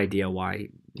no idea why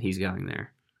he's going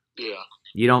there. Yeah.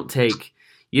 You don't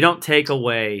take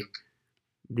away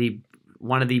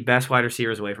one of the best wide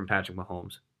receivers away from Patrick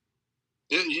Mahomes.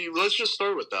 Yeah, let's just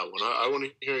start with that one. I want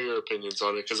to hear your opinions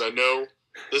on it because I know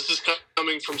this is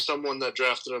coming from someone that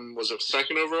drafted him. Was it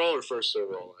second overall or first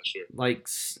overall last year?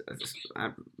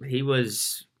 He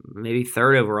was maybe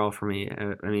third overall for me.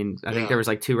 I think there was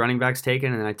 2 running backs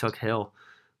taken, and then I took Hill.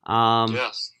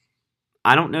 Yes.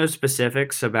 I don't know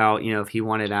specifics about if he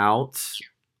wanted out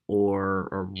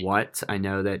or what. I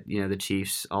know that the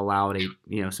Chiefs allowed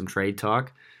some trade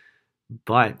talk,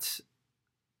 but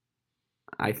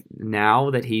now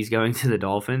that he's going to the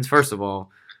Dolphins, first of all,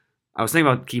 I was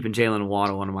thinking about keeping Jalen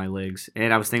Waddle in one of my leagues,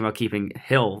 and I was thinking about keeping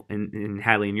Hill in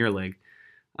Hadley in your league.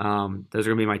 Those are going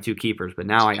to be my 2 keepers, but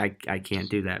now I can't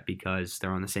do that because they're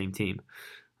on the same team.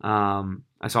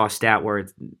 I saw a stat where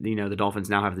the Dolphins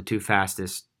now have the 2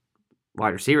 fastest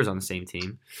wide receivers on the same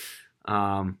team.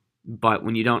 But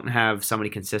when you don't have somebody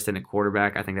consistent at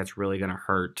quarterback, I think that's really going to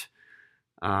hurt.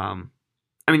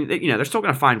 They're still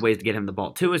going to find ways to get him the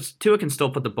ball. Tua can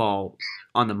still put the ball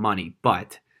on the money,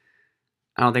 but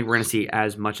I don't think we're going to see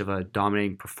as much of a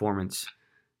dominating performance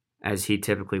as he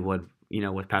typically would,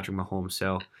 with Patrick Mahomes.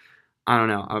 So I don't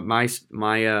know.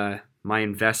 My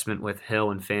investment with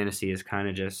Hill in fantasy is kind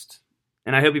of just,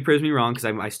 and I hope he proves me wrong because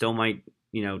I still might,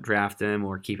 draft him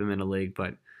or keep him in a league,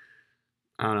 but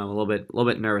I don't know, a little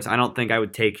bit nervous. I don't think I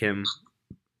would take him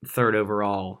third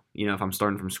overall, if I'm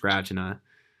starting from scratch in a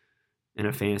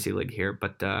fantasy league here.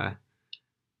 But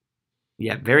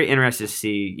very interested to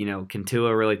see, can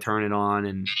Tua really turn it on,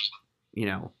 and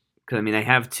because they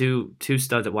have two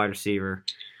studs at wide receiver.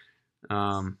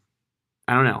 I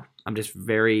don't know. I'm just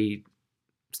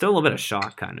still a little bit of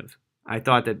shock, kind of. I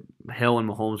thought that Hill and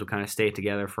Mahomes would kind of stay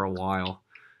together for a while,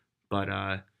 but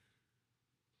I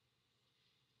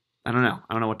don't know.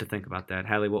 I don't know what to think about that.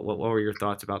 Hadley, what were your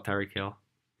thoughts about Tyreek Hill?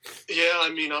 Yeah,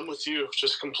 I'm with you.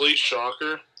 Just complete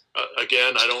shocker.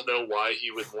 Again, I don't know why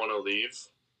he would want to leave.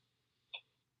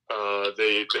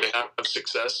 They have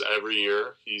success every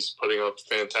year. He's putting up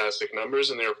fantastic numbers,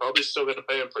 and they're probably still going to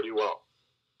pay him pretty well.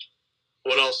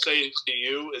 What I'll say to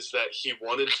you is that he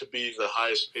wanted to be the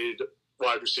highest paid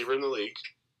wide receiver in the league.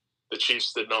 The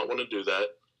Chiefs did not want to do that,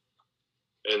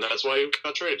 and that's why he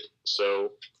got traded.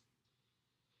 So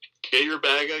get your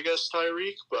bag, I guess,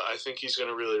 Tyreek, but I think he's going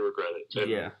to really regret it.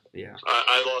 And yeah.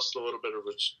 I lost a little bit of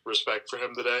respect for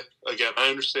him today. Again, I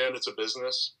understand it's a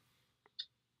business,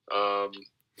 but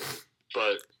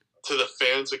to the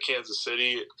fans of Kansas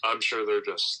City, I'm sure they're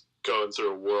just going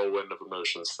through a whirlwind of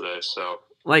emotions today. So,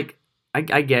 I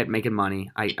get making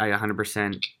money. I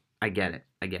 100%. I get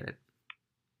it.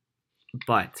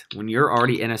 But when you're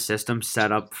already in a system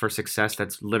set up for success,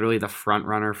 that's literally the front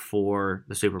runner for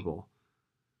the Super Bowl.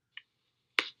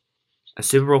 A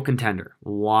Super Bowl contender.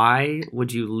 Why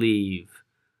would you leave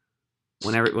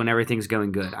when everything's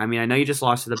going good? I know you just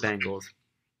lost to the Bengals,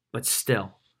 but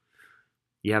still,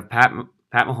 you have Pat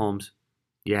Mahomes,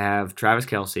 you have Travis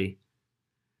Kelce,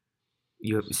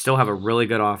 you still have a really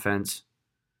good offense.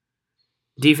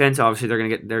 Defense, obviously,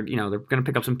 they're gonna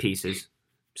pick up some pieces,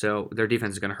 so their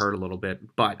defense is gonna hurt a little bit.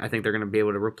 But I think they're gonna be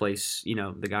able to replace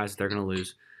the guys that they're gonna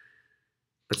lose.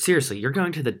 But seriously, you're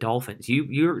going to the Dolphins.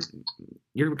 You're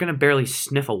going to barely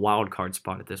sniff a wild card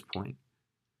spot at this point.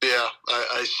 Yeah,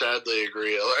 I sadly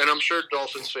agree, and I'm sure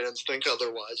Dolphins fans think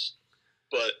otherwise.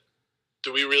 But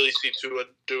do we really see Tua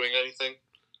doing anything?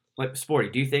 Sporty,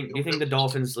 do you think the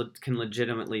Dolphins can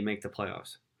legitimately make the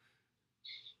playoffs?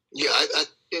 Yeah, I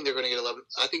think they're going to get 11.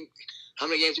 I think how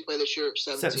many games do you play this year?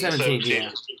 17. 17,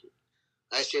 yeah.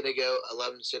 I say they go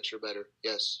 11-6 or better.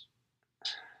 Yes.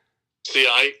 See,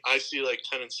 I see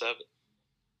 10-7.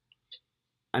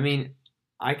 I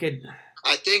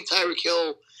think Tyreek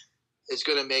Hill is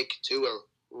going to make Tua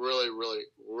really, really,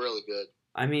 really good.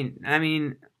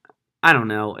 I don't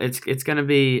know. It's gonna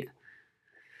be.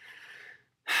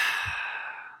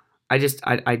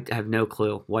 I have no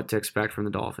clue what to expect from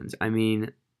the Dolphins. I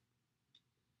mean,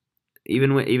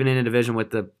 even in a division with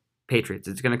the Patriots,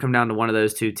 it's gonna come down to one of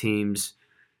those two teams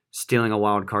stealing a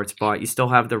wild card spot. You still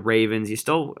have the Ravens. You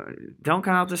still don't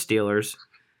count out the Steelers.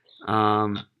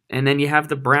 And then you have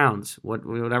the Browns.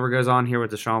 Whatever goes on here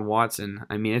with Deshaun Watson,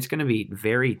 I mean, it's going to be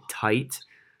very tight.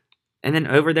 And then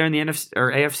over there in the NFC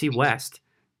or AFC West,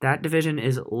 that division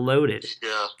is loaded.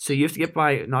 Yeah. So you have to get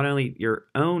by not only your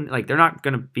own, like they're not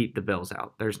going to beat the Bills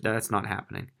out. That's not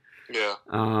happening. Yeah.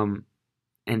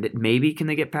 And maybe can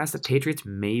they get past the Patriots?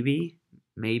 Maybe.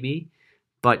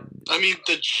 But I mean,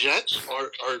 the Jets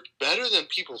are better than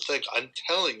people think. I'm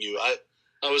telling you, I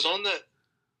was on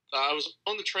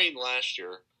the train last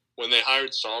year when they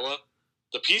hired Saleh.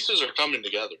 The pieces are coming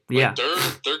together. Yeah,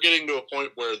 they're getting to a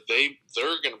point where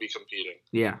they're going to be competing.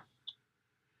 Yeah.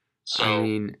 So I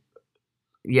mean,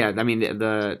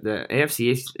 the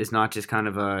AFC is not just kind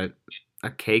of a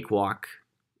cakewalk,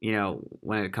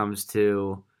 when it comes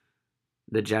to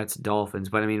the Jets Dolphins.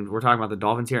 But I mean, we're talking about the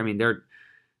Dolphins here. I mean, they're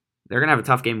gonna have a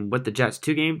tough game with the Jets.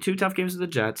 Two tough games with the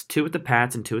Jets, 2 with the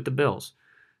Pats, and 2 with the Bills.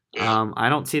 yeah. I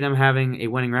don't see them having a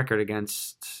winning record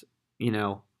against,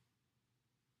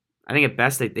 I think at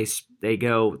best they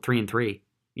go 3-3,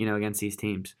 against these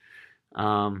teams.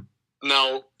 Now,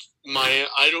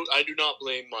 I do not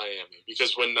blame Miami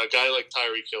because when a guy like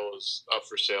Tyreek Hill is up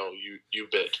for sale, you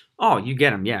bid. Oh, you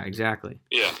get him, yeah, exactly.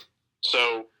 Yeah.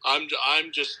 So I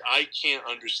can't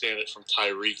understand it from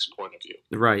Tyreek's point of view.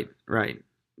 Right.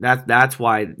 That's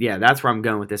why, that's where I'm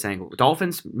going with this angle.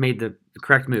 Dolphins made the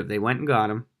correct move. They went and got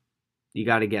him. You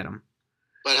got to get him.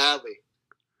 But Hadley,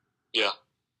 Yeah.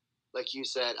 like you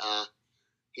said,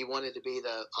 he wanted to be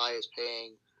the highest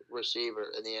paying receiver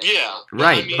in the NFL. Yeah.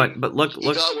 Right, I mean, but look.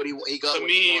 He got what he got. To what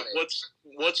me, he wanted.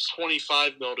 what's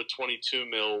 25 mil to 22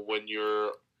 mil when you're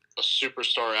a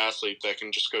superstar athlete that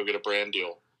can just go get a brand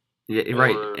deal? Yeah,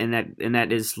 right, and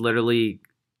that is literally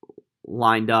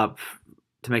lined up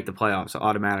to make the playoffs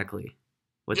automatically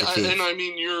with the team. And I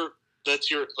mean,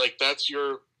 that's your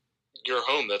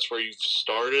home. That's where you've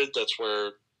started. That's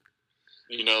where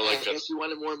I guess he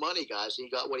wanted more money, guys. And he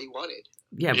got what he wanted.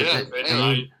 Yeah, but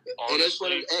yeah. It is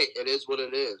what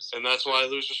it is. And that's why I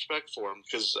lose respect for him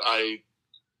because I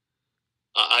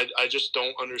just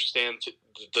don't understand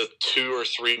the 2 or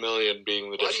 3 million being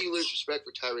the difference. Why do you lose respect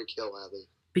for Tyreek Hill, Hadley?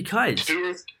 because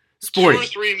 2 sporty. or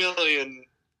 3 million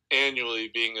annually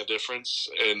being a difference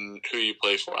in who you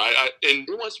play for. He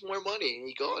wants more money, and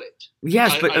he got it.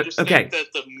 Yes, but I just okay. think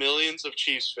that the millions of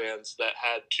Chiefs fans that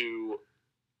had to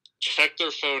check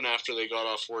their phone after they got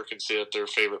off work and see that their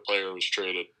favorite player was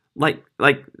traded. Like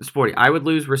sporty, I would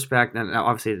lose respect, and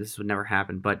obviously this would never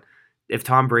happen. But if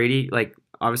Tom Brady,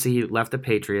 obviously he left the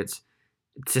Patriots,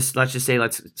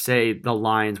 let's say the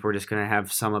Lions were just going to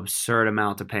have some absurd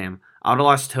amount to pay him. I would have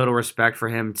lost total respect for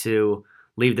him to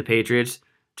leave the Patriots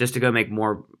just to go make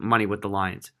more money with the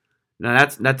Lions. Now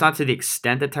that's not to the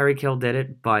extent that Tyreek Hill did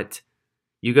it, but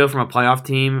you go from a playoff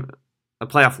team, a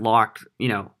playoff locked,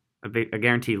 a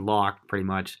guaranteed lock pretty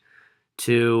much,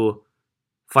 to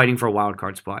fighting for a wild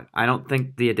card spot. I don't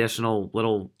think the additional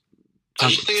little I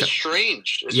just think it's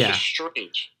strange. It's just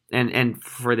strange. And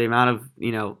for the amount of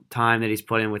time that he's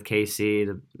put in with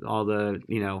KC, all the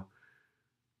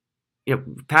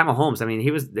Pat Mahomes. I mean,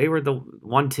 they were the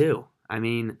 1-2. I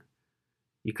mean,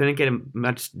 you couldn't get a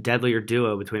much deadlier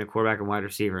duo between a quarterback and wide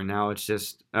receiver. And now it's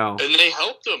just And they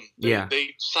helped him.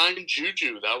 They signed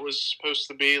Juju. That was supposed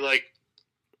to be like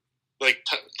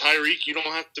Tyreek. You don't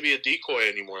have to be a decoy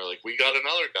anymore. Like we got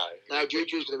another guy. Now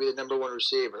Juju's going to be the number 1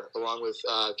 receiver along with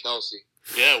Kelsey.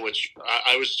 Yeah, which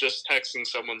I was just texting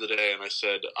someone today, and I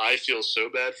said, I feel so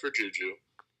bad for Juju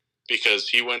because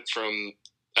he went from,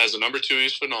 as a number 2,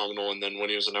 he's phenomenal, and then when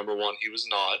he was a number 1, he was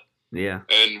not. Yeah.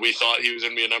 And we thought he was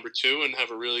going to be a number 2 and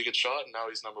have a really good shot, and now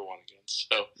he's number 1 again.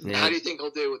 So, Yeah. How do you think he'll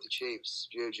do with the Chiefs,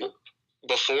 Juju?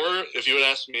 Before, if you had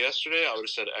asked me yesterday, I would have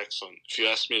said excellent. If you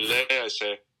asked me today, I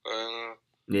say,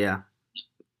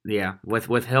 Yeah.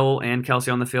 With Hill and Kelsey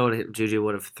on the field, Juju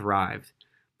would have thrived.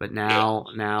 But now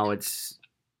there's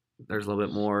a little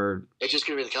bit more. It's just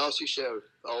going to be the Kelsey show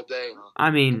all day, huh? I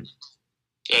mean,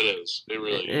 it is. It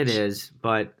really is. It is,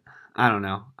 but I don't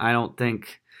know. I don't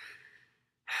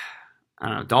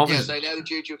know. Dolphins. Yes, I know that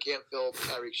Juju can't fill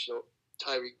Tyreek Hill.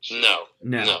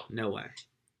 No way.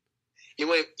 He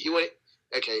went.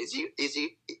 Okay, is he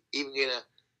even gonna?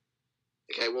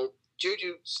 Okay, well,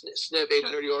 Juju sniff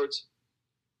 800 yards.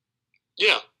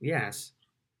 Yeah. Yes.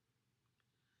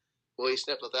 Well, he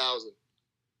sniffed 1,000.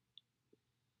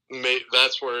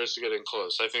 That's where it's getting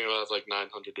close. I think about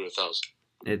 900 to 1,000.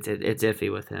 it's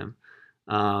iffy with him.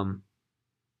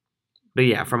 But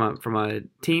yeah, from a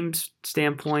team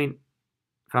standpoint,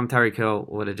 if I'm Tyreek Hill,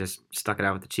 would have just stuck it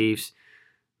out with the Chiefs.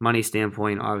 Money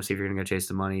standpoint, obviously, if you're gonna go chase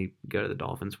the money, go to the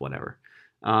Dolphins, whatever.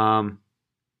 All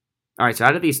right, so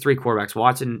out of these three quarterbacks,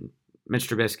 Watson, Mitch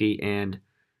Trubisky, and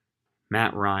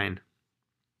Matt Ryan,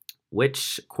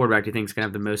 which quarterback do you think is gonna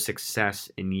have the most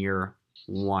success in year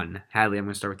one? Hadley, I'm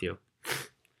gonna start with you.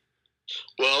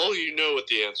 Well, you know what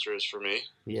the answer is for me.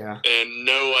 Yeah. And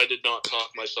no, I did not talk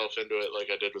myself into it like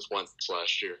I did with Wentz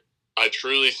last year. I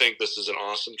truly think this is an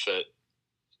awesome fit.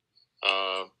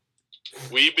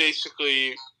 We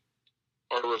basically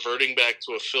are reverting back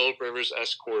to a Philip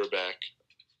Rivers-esque quarterback,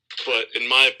 but in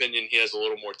my opinion, he has a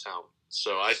little more talent.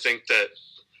 So I think this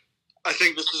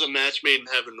is a match made in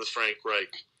heaven with Frank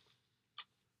Reich.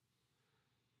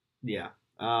 Yeah.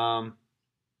 I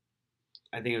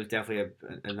think it was definitely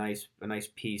a nice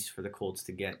piece for the Colts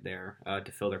to get there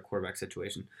to fill their quarterback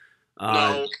situation.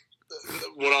 Now,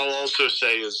 what I'll also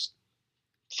say is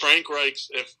Frank Reich's.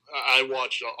 If I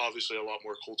watch obviously a lot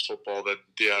more Colts football than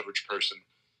the average person,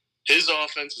 his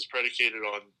offense is predicated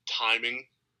on timing.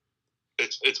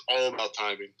 It's all about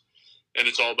timing, and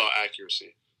it's all about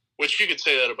accuracy. Which you could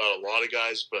say that about a lot of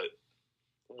guys, but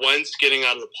Wentz getting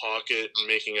out of the pocket and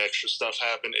making extra stuff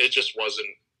happen, it just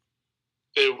wasn't.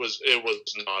 It was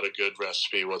not a good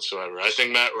recipe whatsoever. I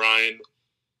think Matt Ryan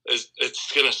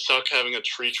it's gonna suck having a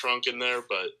tree trunk in there,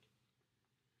 but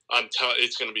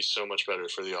it's gonna be so much better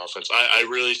for the offense. I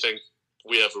really think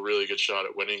we have a really good shot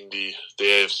at winning the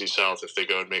AFC South if they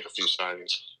go and make a few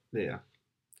signings. Yeah.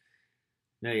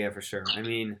 No, yeah, for sure. I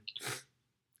mean,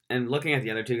 and looking at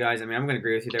the other two guys, I mean, I'm going to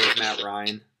agree with you there with Matt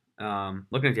Ryan.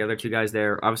 Looking at the other two guys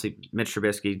there, obviously Mitch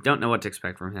Trubisky, don't know what to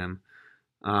expect from him.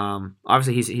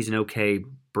 Obviously he's an okay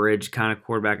bridge kind of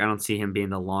quarterback. I don't see him being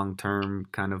the long term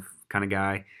kind of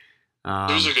guy. It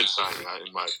was a good signing,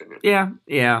 in my opinion.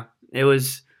 Yeah. It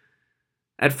was.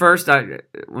 At first,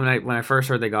 when I first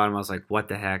heard they got him, I was like, "What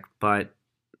the heck?" But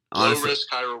honestly, low risk,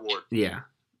 high reward. Yeah,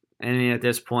 and at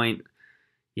this point,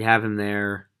 you have him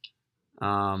there.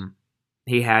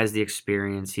 He has the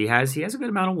experience. He has a good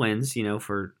amount of wins.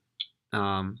 For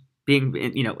being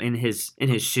in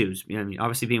his shoes. I mean,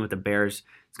 obviously being with the Bears,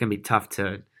 it's gonna be tough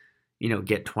to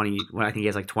get 20. Well, I think he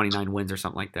has like 29 wins or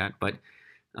something like that. But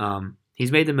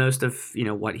he's made the most of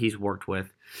what he's worked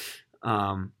with.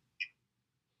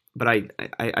 But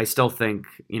I still think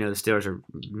the Steelers are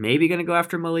maybe going to go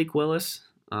after Malik Willis.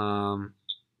 I don't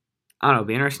know. It'll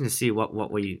be interesting to see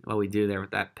what we do there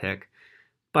with that pick.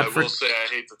 But I will say, I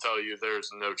hate to tell you,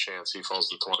 there's no chance he falls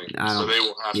to 20. So they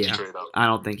will have to trade up. I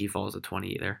don't think he falls to 20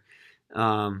 either.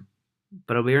 But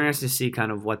it'll be interesting to see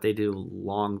kind of what they do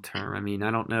long term. I mean,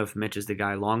 I don't know if Mitch is the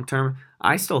guy long term.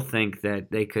 I still think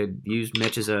that they could use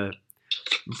Mitch as a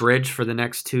bridge for the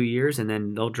next 2 years, and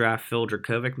then they'll draft Phil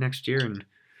Dracovic next year and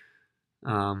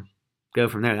go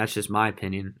from there. That's just my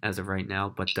opinion as of right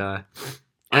now. But I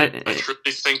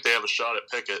truly think they have a shot at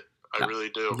Pickett. I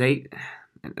really do.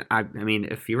 I mean,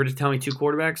 if you were to tell me two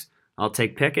quarterbacks, I'll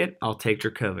take Pickett. I'll take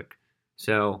Dracovic.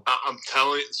 So I'm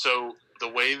telling you. So the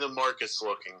way the market's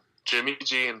looking, Jimmy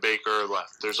G and Baker are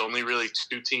left. There's only really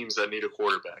two teams that need a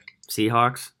quarterback: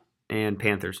 Seahawks and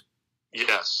Panthers.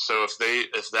 Yes. So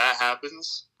if that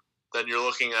happens, then you're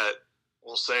looking at,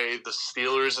 we'll say, the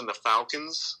Steelers and the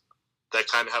Falcons. That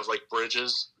kind of have like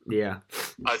bridges. Yeah.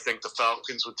 I think the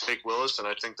Falcons would take Willis, and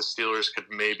I think the Steelers could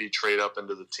maybe trade up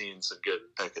into the teens and get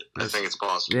Pickett. I think it's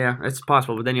possible. Yeah, it's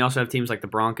possible. But then you also have teams like the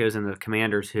Broncos and the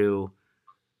Commanders who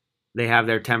they have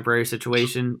their temporary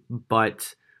situation,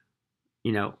 but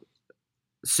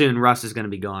soon Russ is going to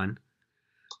be gone.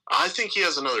 I think he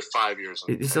has another 5 years.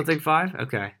 You still think 5?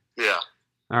 Okay. Yeah.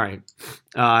 All right.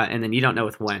 And then you don't know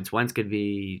with Wentz. Wentz could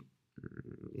be.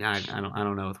 Yeah, I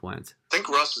don't know with Wentz. I think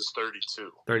Russ is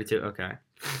 32. 32, okay.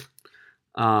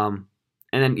 And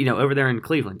then over there in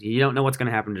Cleveland, you don't know what's going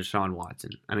to happen to Deshaun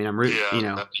Watson. I mean, I'm rooting.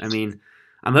 I mean,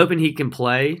 I'm hoping he can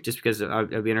play just because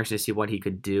it'd be interesting to see what he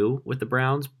could do with the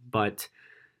Browns. But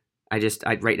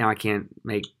right now I can't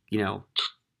make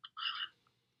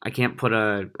I can't put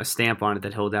a stamp on it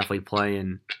that he'll definitely play,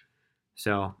 and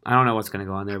so I don't know what's going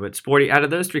to go on there. But Sporty, out of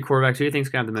those three quarterbacks, who do you think is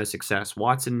going to have the most success?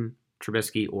 Watson,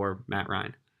 Trubisky, or Matt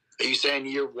Ryan? Are you saying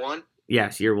year one?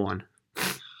 Yes, year one.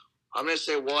 I'm going to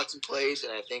say Watson plays,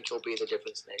 and I think he'll be the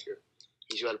difference maker.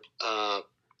 He's got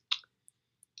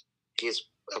he's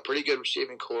a pretty good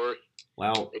receiving core.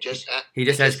 Well, he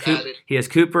has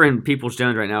Cooper and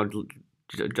Peoples-Jones right now.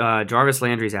 Jarvis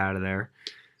Landry's out of there.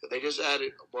 They just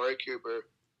added Amari Cooper,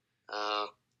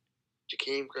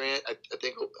 Jakeem Grant. I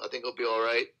think he'll be all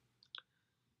right,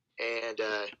 and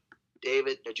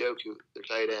David Njoku, their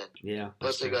tight end. Yeah.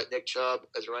 Plus, they got Nick Chubb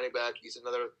as a running back. He's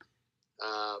another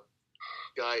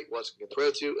guy Watson can throw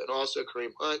to, and also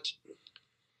Kareem Hunt.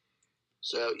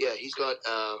 So, yeah, he's got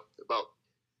about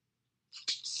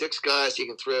 6 guys he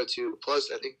can throw to. Plus,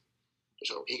 I think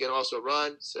he can also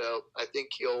run. So, I think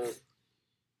he'll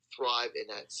thrive in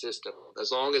that system.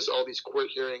 As long as all these court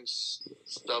hearings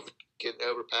stuff get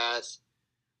overpassed,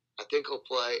 I think he'll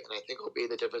play, and I think he'll be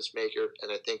the difference maker,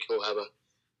 and I think he'll have an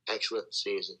excellent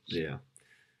season. Yeah.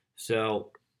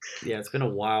 So, yeah, it's been a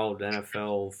wild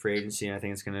NFL free agency, and I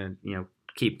think it's going to,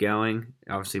 keep going.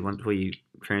 Obviously, once we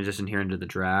transition here into the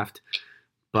draft.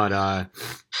 But, all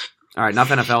right, enough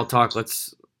NFL talk.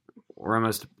 We're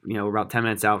almost, we're about 10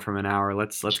 minutes out from an hour.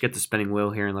 Let's get the spinning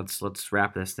wheel here, and let's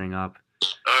wrap this thing up.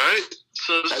 All right.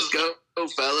 So Let's go,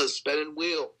 fellas. Spinning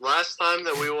wheel. Last time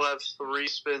that we will have 3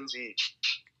 spins each.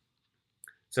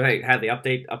 So, hey, Hadley,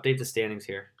 update the standings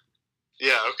here.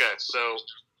 Yeah, okay. So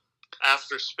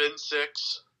after spin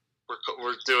 6,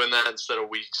 we're doing that instead of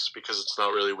weeks because it's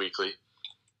not really weekly.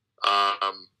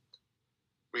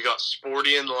 We got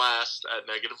Sporty in last at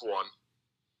 -1.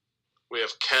 We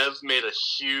have Kev made a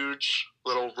huge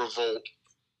little revolt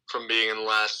from being in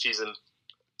last. He's in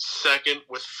second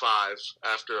with 5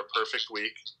 after a perfect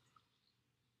week.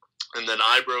 And then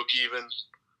I broke even,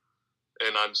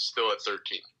 and I'm still at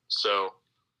 13. So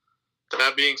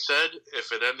that being said,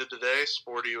 if it ended today,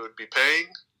 Sporty would be paying.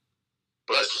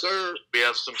 But Yes, sir. we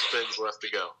have some spins left to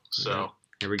go. So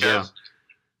Here we go.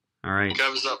 All right.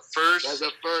 Kev is up first. Guys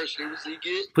up first. Who does he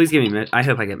get? Please give me I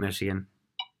hope I get Michigan.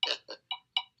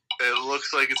 It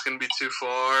looks like it's going to be too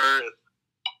far.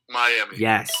 Miami.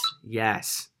 Yes.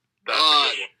 That's On.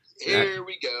 good. Here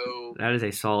we go. That is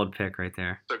a solid pick right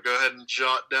there. So go ahead and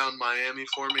jot down Miami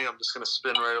for me. I'm just going to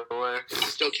spin right away.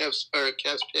 Still Kev's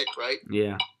pick, right?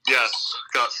 Yeah. Yes,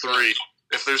 got 3.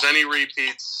 If there's any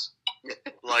repeats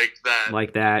like that,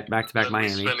 Like that. Back-to-back then we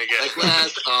Miami. spin again. Like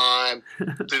last time.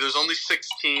 See, there's only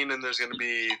 16, and there's going to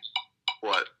be,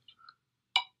 what?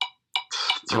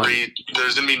 3.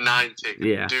 There's going to be 9 taken.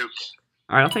 Yeah. Duke.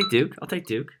 All right, I'll take Duke.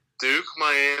 Duke,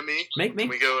 Miami. Make Can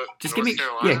we go just North give me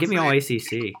Carolina? give me all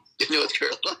ACC. North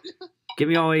Carolina. Give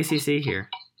me all ACC here.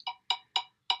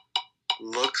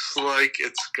 Looks like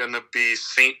it's going to be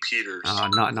St. Peter's.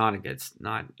 Not a good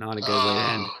way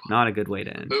to end. Not a good way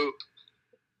to end. Oop.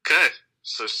 Okay,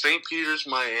 so St. Peter's,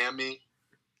 Miami,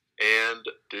 and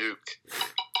Duke.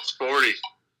 Sporty.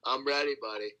 I'm ready,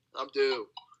 buddy. I'm due.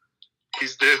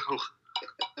 He's due.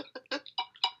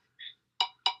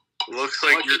 Looks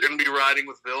like you're going to be riding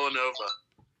with Villanova.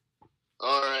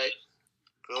 All right.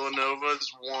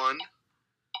 Villanova's 1.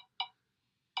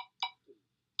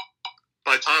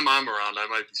 By the time I'm around, I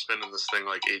might be spinning this thing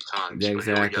like 8 times. Yeah, But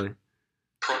here we go. exactly.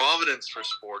 Providence for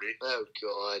Sporty. Oh,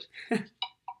 God.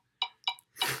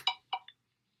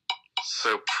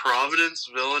 So Providence,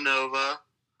 Villanova,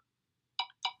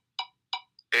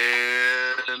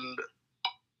 and it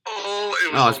was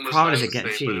it's almost Providence Iowa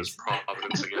again. State, but it's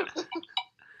Providence again.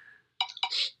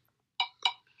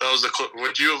 That was the.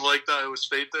 Would you have liked Iowa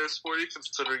State there, Sporty?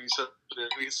 Considering you said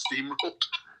we steamrolled.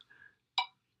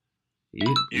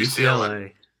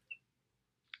 UCLA.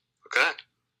 Okay.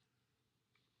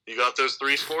 You got those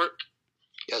 3, Sport?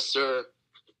 Yes, sir.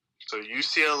 So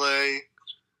UCLA.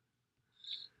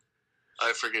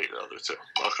 I forget your other 2.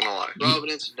 Not gonna lie.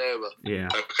 Providence and Nova. Yeah.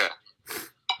 Okay.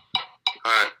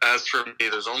 All right. As for me,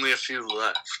 there's only a few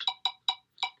left.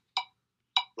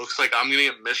 Looks like I'm gonna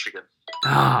get Michigan.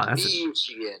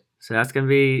 Michigan. So that's gonna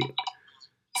be.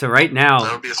 So right now,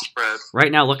 That'll be a spread.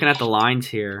 looking at the lines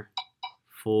here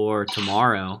for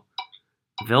tomorrow,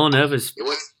 Villanova's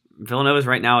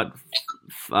right now at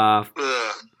Ugh.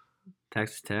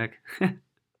 Texas Tech.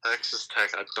 Texas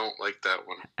Tech. I don't like that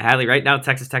one. Hadley, right now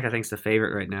Texas Tech I think is the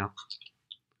favorite right now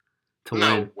to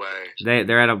No win. way.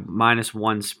 They're at a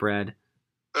 -1 spread.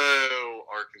 Oh,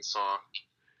 Arkansas.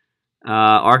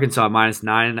 Arkansas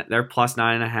 -9. They're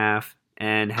 +9.5,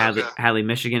 and Okay. Hadley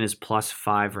Michigan is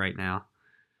 +5 right now.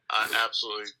 I'm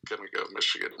absolutely gonna go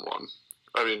Michigan 1.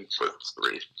 I mean, with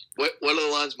 3. What are the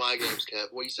lines of my games,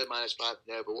 Kev? Well, you said -5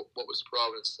 Nova. What was the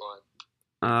Providence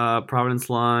line? Providence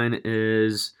line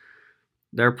is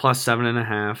they're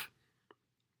 +7.5,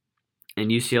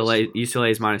 and UCLA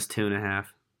is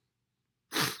 -2.5.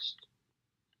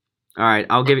 All right,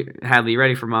 I'll give you Hadley. You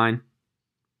ready for mine?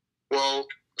 Well,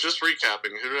 just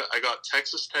recapping. I got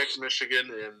Texas Tech,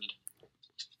 Michigan, and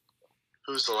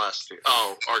who's the last team?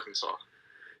 Oh, Arkansas.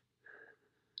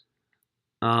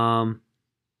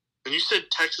 And you said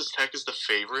Texas Tech is the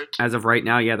favorite? As of right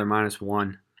now, yeah, they're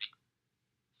 -1.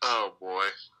 Oh, boy.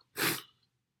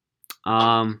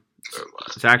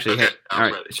 So actually, Okay, all I'm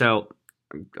right. ready. So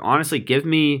honestly, give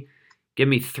me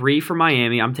 3 for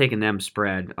Miami. I'm taking them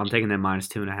spread. I'm taking them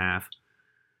 -2.5.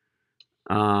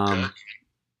 Okay.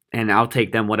 And I'll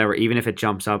take them whatever, even if it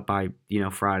jumps up by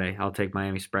Friday. I'll take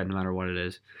Miami spread no matter what it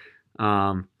is.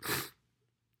 Then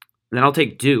I'll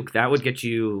take Duke. That would get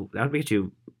you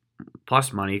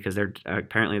plus money because they're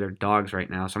apparently they're dogs right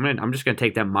now. So I'm just gonna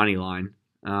take them money line.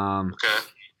 Okay.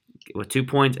 With 2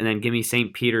 points, and then give me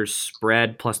St. Peter's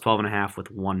spread plus 12.5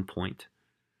 with 1 point.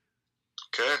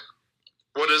 Okay.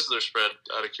 What is their spread,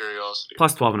 out of curiosity?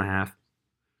 Plus 12.5.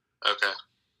 Okay.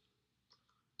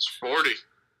 Sporty.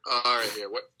 All right, here.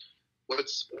 What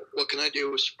can I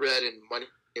do with spread and money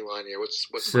line here? What's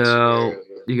my So scenario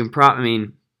here? you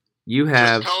can you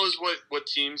have. Just tell us what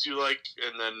teams you like,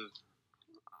 and then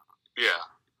yeah.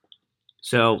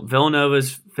 So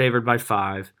Villanova's favored by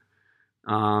 5.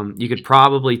 You could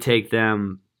probably take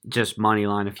them just money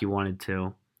line if you wanted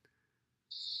to.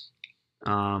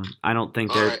 I don't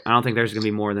think All right. there's gonna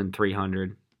be more than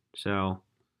 300. So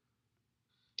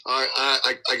All right,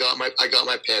 I got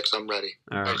my picks. I'm ready.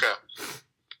 all right. Okay.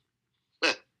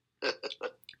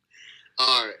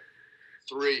 All right,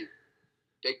 3.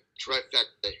 Big trifecta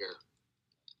here.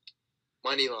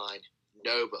 Money line,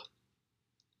 Nova.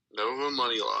 Nova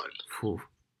money line. Phew.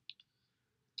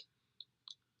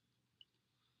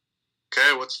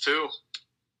 Okay, what's 2?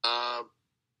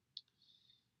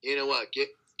 You know what?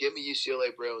 Give me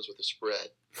UCLA Bruins with the spread.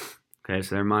 Okay,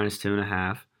 so they're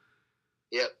 -2.5.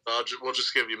 Yep. We'll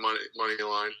just give you money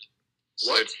line.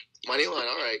 So What? Money line.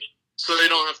 All right. So they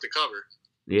don't have to cover.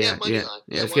 Yeah, money yeah, line.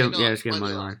 yeah. Yeah, Let's why give not? let's give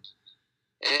Money money line. line.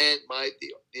 And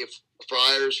the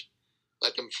Friars,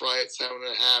 let them fry at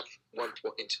 7.5, 1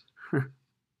 point.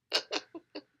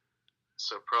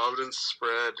 So Providence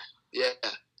spread. Yeah.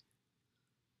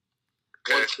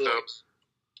 Okay, 1 point.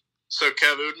 so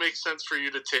Kev, it would make sense for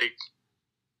you to take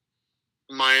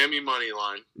Miami money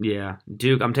line. Yeah,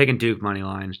 Duke. I'm taking Duke money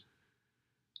line.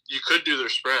 You could do their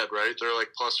spread, right? They're like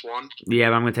 +1. Yeah,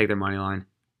 but I'm gonna take their money line,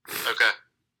 Okay.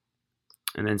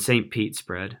 and then St. Pete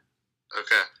spread.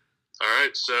 Okay. All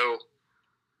right. So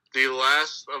the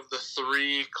last of the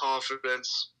 3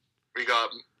 confidence, we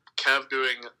got Kev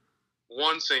doing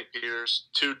 1 St. Peter's,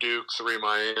 2 Duke, 3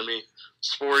 Miami.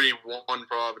 Sporty 1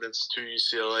 Providence, 2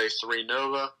 UCLA, 3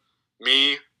 Nova.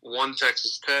 Me 1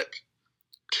 Texas Tech,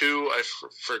 2 I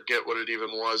forget what it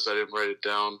even was. I didn't write it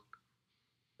down.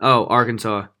 Oh,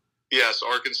 Arkansas. Yes,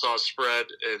 Arkansas spread,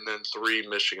 and then 3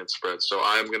 Michigan spread. So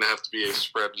I'm going to have to be a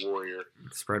spread warrior.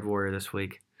 Spread warrior this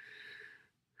week.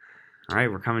 All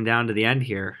right, we're coming down to the end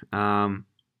here.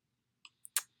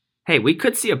 Hey, we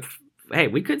could see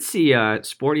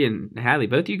Sporty and Hadley.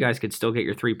 Both of you guys could still get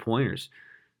your 3-pointers.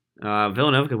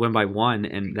 Villanova could win by 1,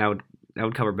 and that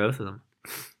would cover both of them.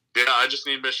 Yeah, I just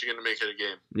need Michigan to make it a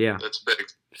game. Yeah. That's big.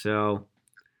 So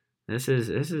this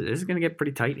is going to get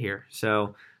pretty tight here.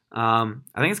 So I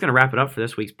think it's going to wrap it up for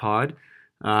this week's pod.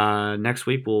 Next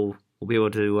week we'll be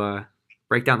able to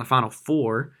break down the Final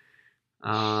Four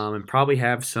and probably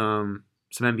have some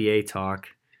NBA talk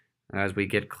as we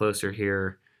get closer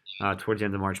here towards the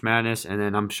end of March Madness, and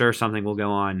then I'm sure something will go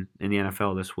on in the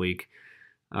NFL this week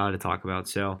to talk about.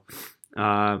 So,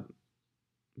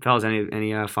 fellas,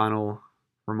 any final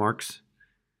remarks?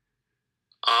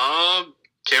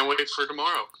 Can't wait for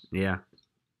tomorrow. Yeah,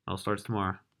 all starts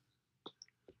tomorrow.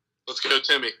 Let's go,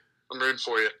 Timmy. I'm rooting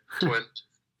for you to win.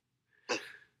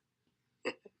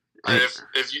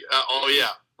 If you,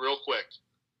 real quick,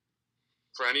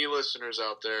 for any listeners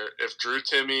out there, if Drew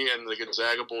Timmy and the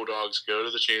Gonzaga Bulldogs go to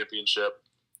the championship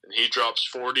and he drops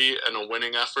 40 in a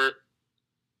winning effort,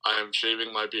 I am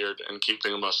shaving my beard and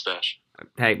keeping a mustache.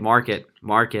 Hey, mark it.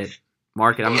 Hammer it.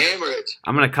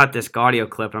 I'm gonna cut this audio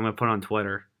clip and I'm gonna put it on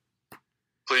Twitter.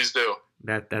 Please do.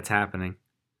 That's happening.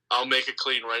 I'll make it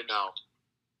clean right now.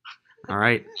 All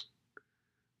right.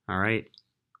 Here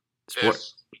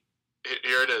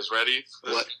it is. Ready?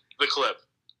 What? The clip.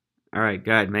 All right,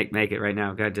 go ahead. Make it right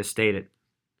now. Go ahead, just state it.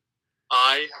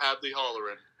 I, Hadley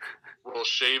Holleran, will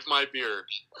shave my beard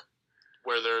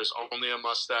where there is only a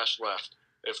mustache left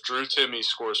if Drew Timmy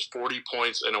scores 40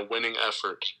 points in a winning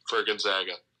effort for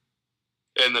Gonzaga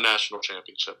in the national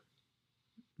championship.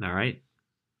 All right.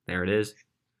 There it is.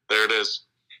 There it is.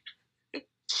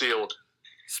 Sealed.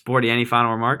 Sporty, any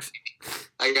final remarks?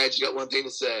 I just got one thing to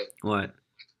say. What?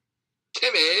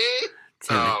 Timmy!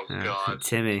 Oh, God.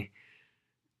 Timmy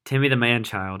the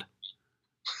man-child.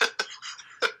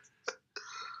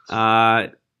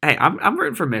 Hey, I'm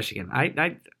rooting for Michigan.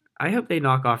 I hope they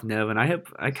knock off Nova, and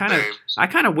I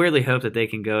kind of weirdly hope that they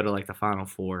can go to like the Final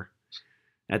Four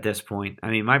at this point. I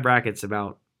mean, my bracket's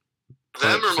about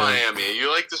Them or so- Miami?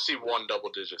 You like to see one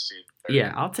double-digit seed.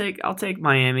 Yeah, I'll take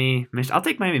Miami. I'll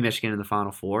take Miami, Michigan in the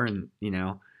Final Four, and I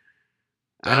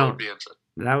That don't. would be interesting.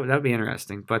 That would be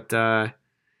interesting, but I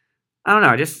don't know.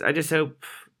 I just hope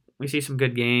we see some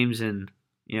good games, and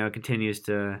it continues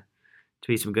to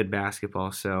be some good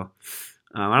basketball. So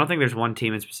I don't think there's one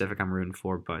team in specific I'm rooting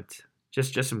for, but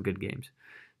just some good games.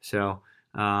 So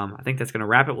I think that's gonna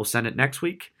wrap it. We'll send it next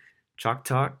week. Chalk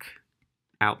Talk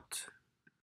out.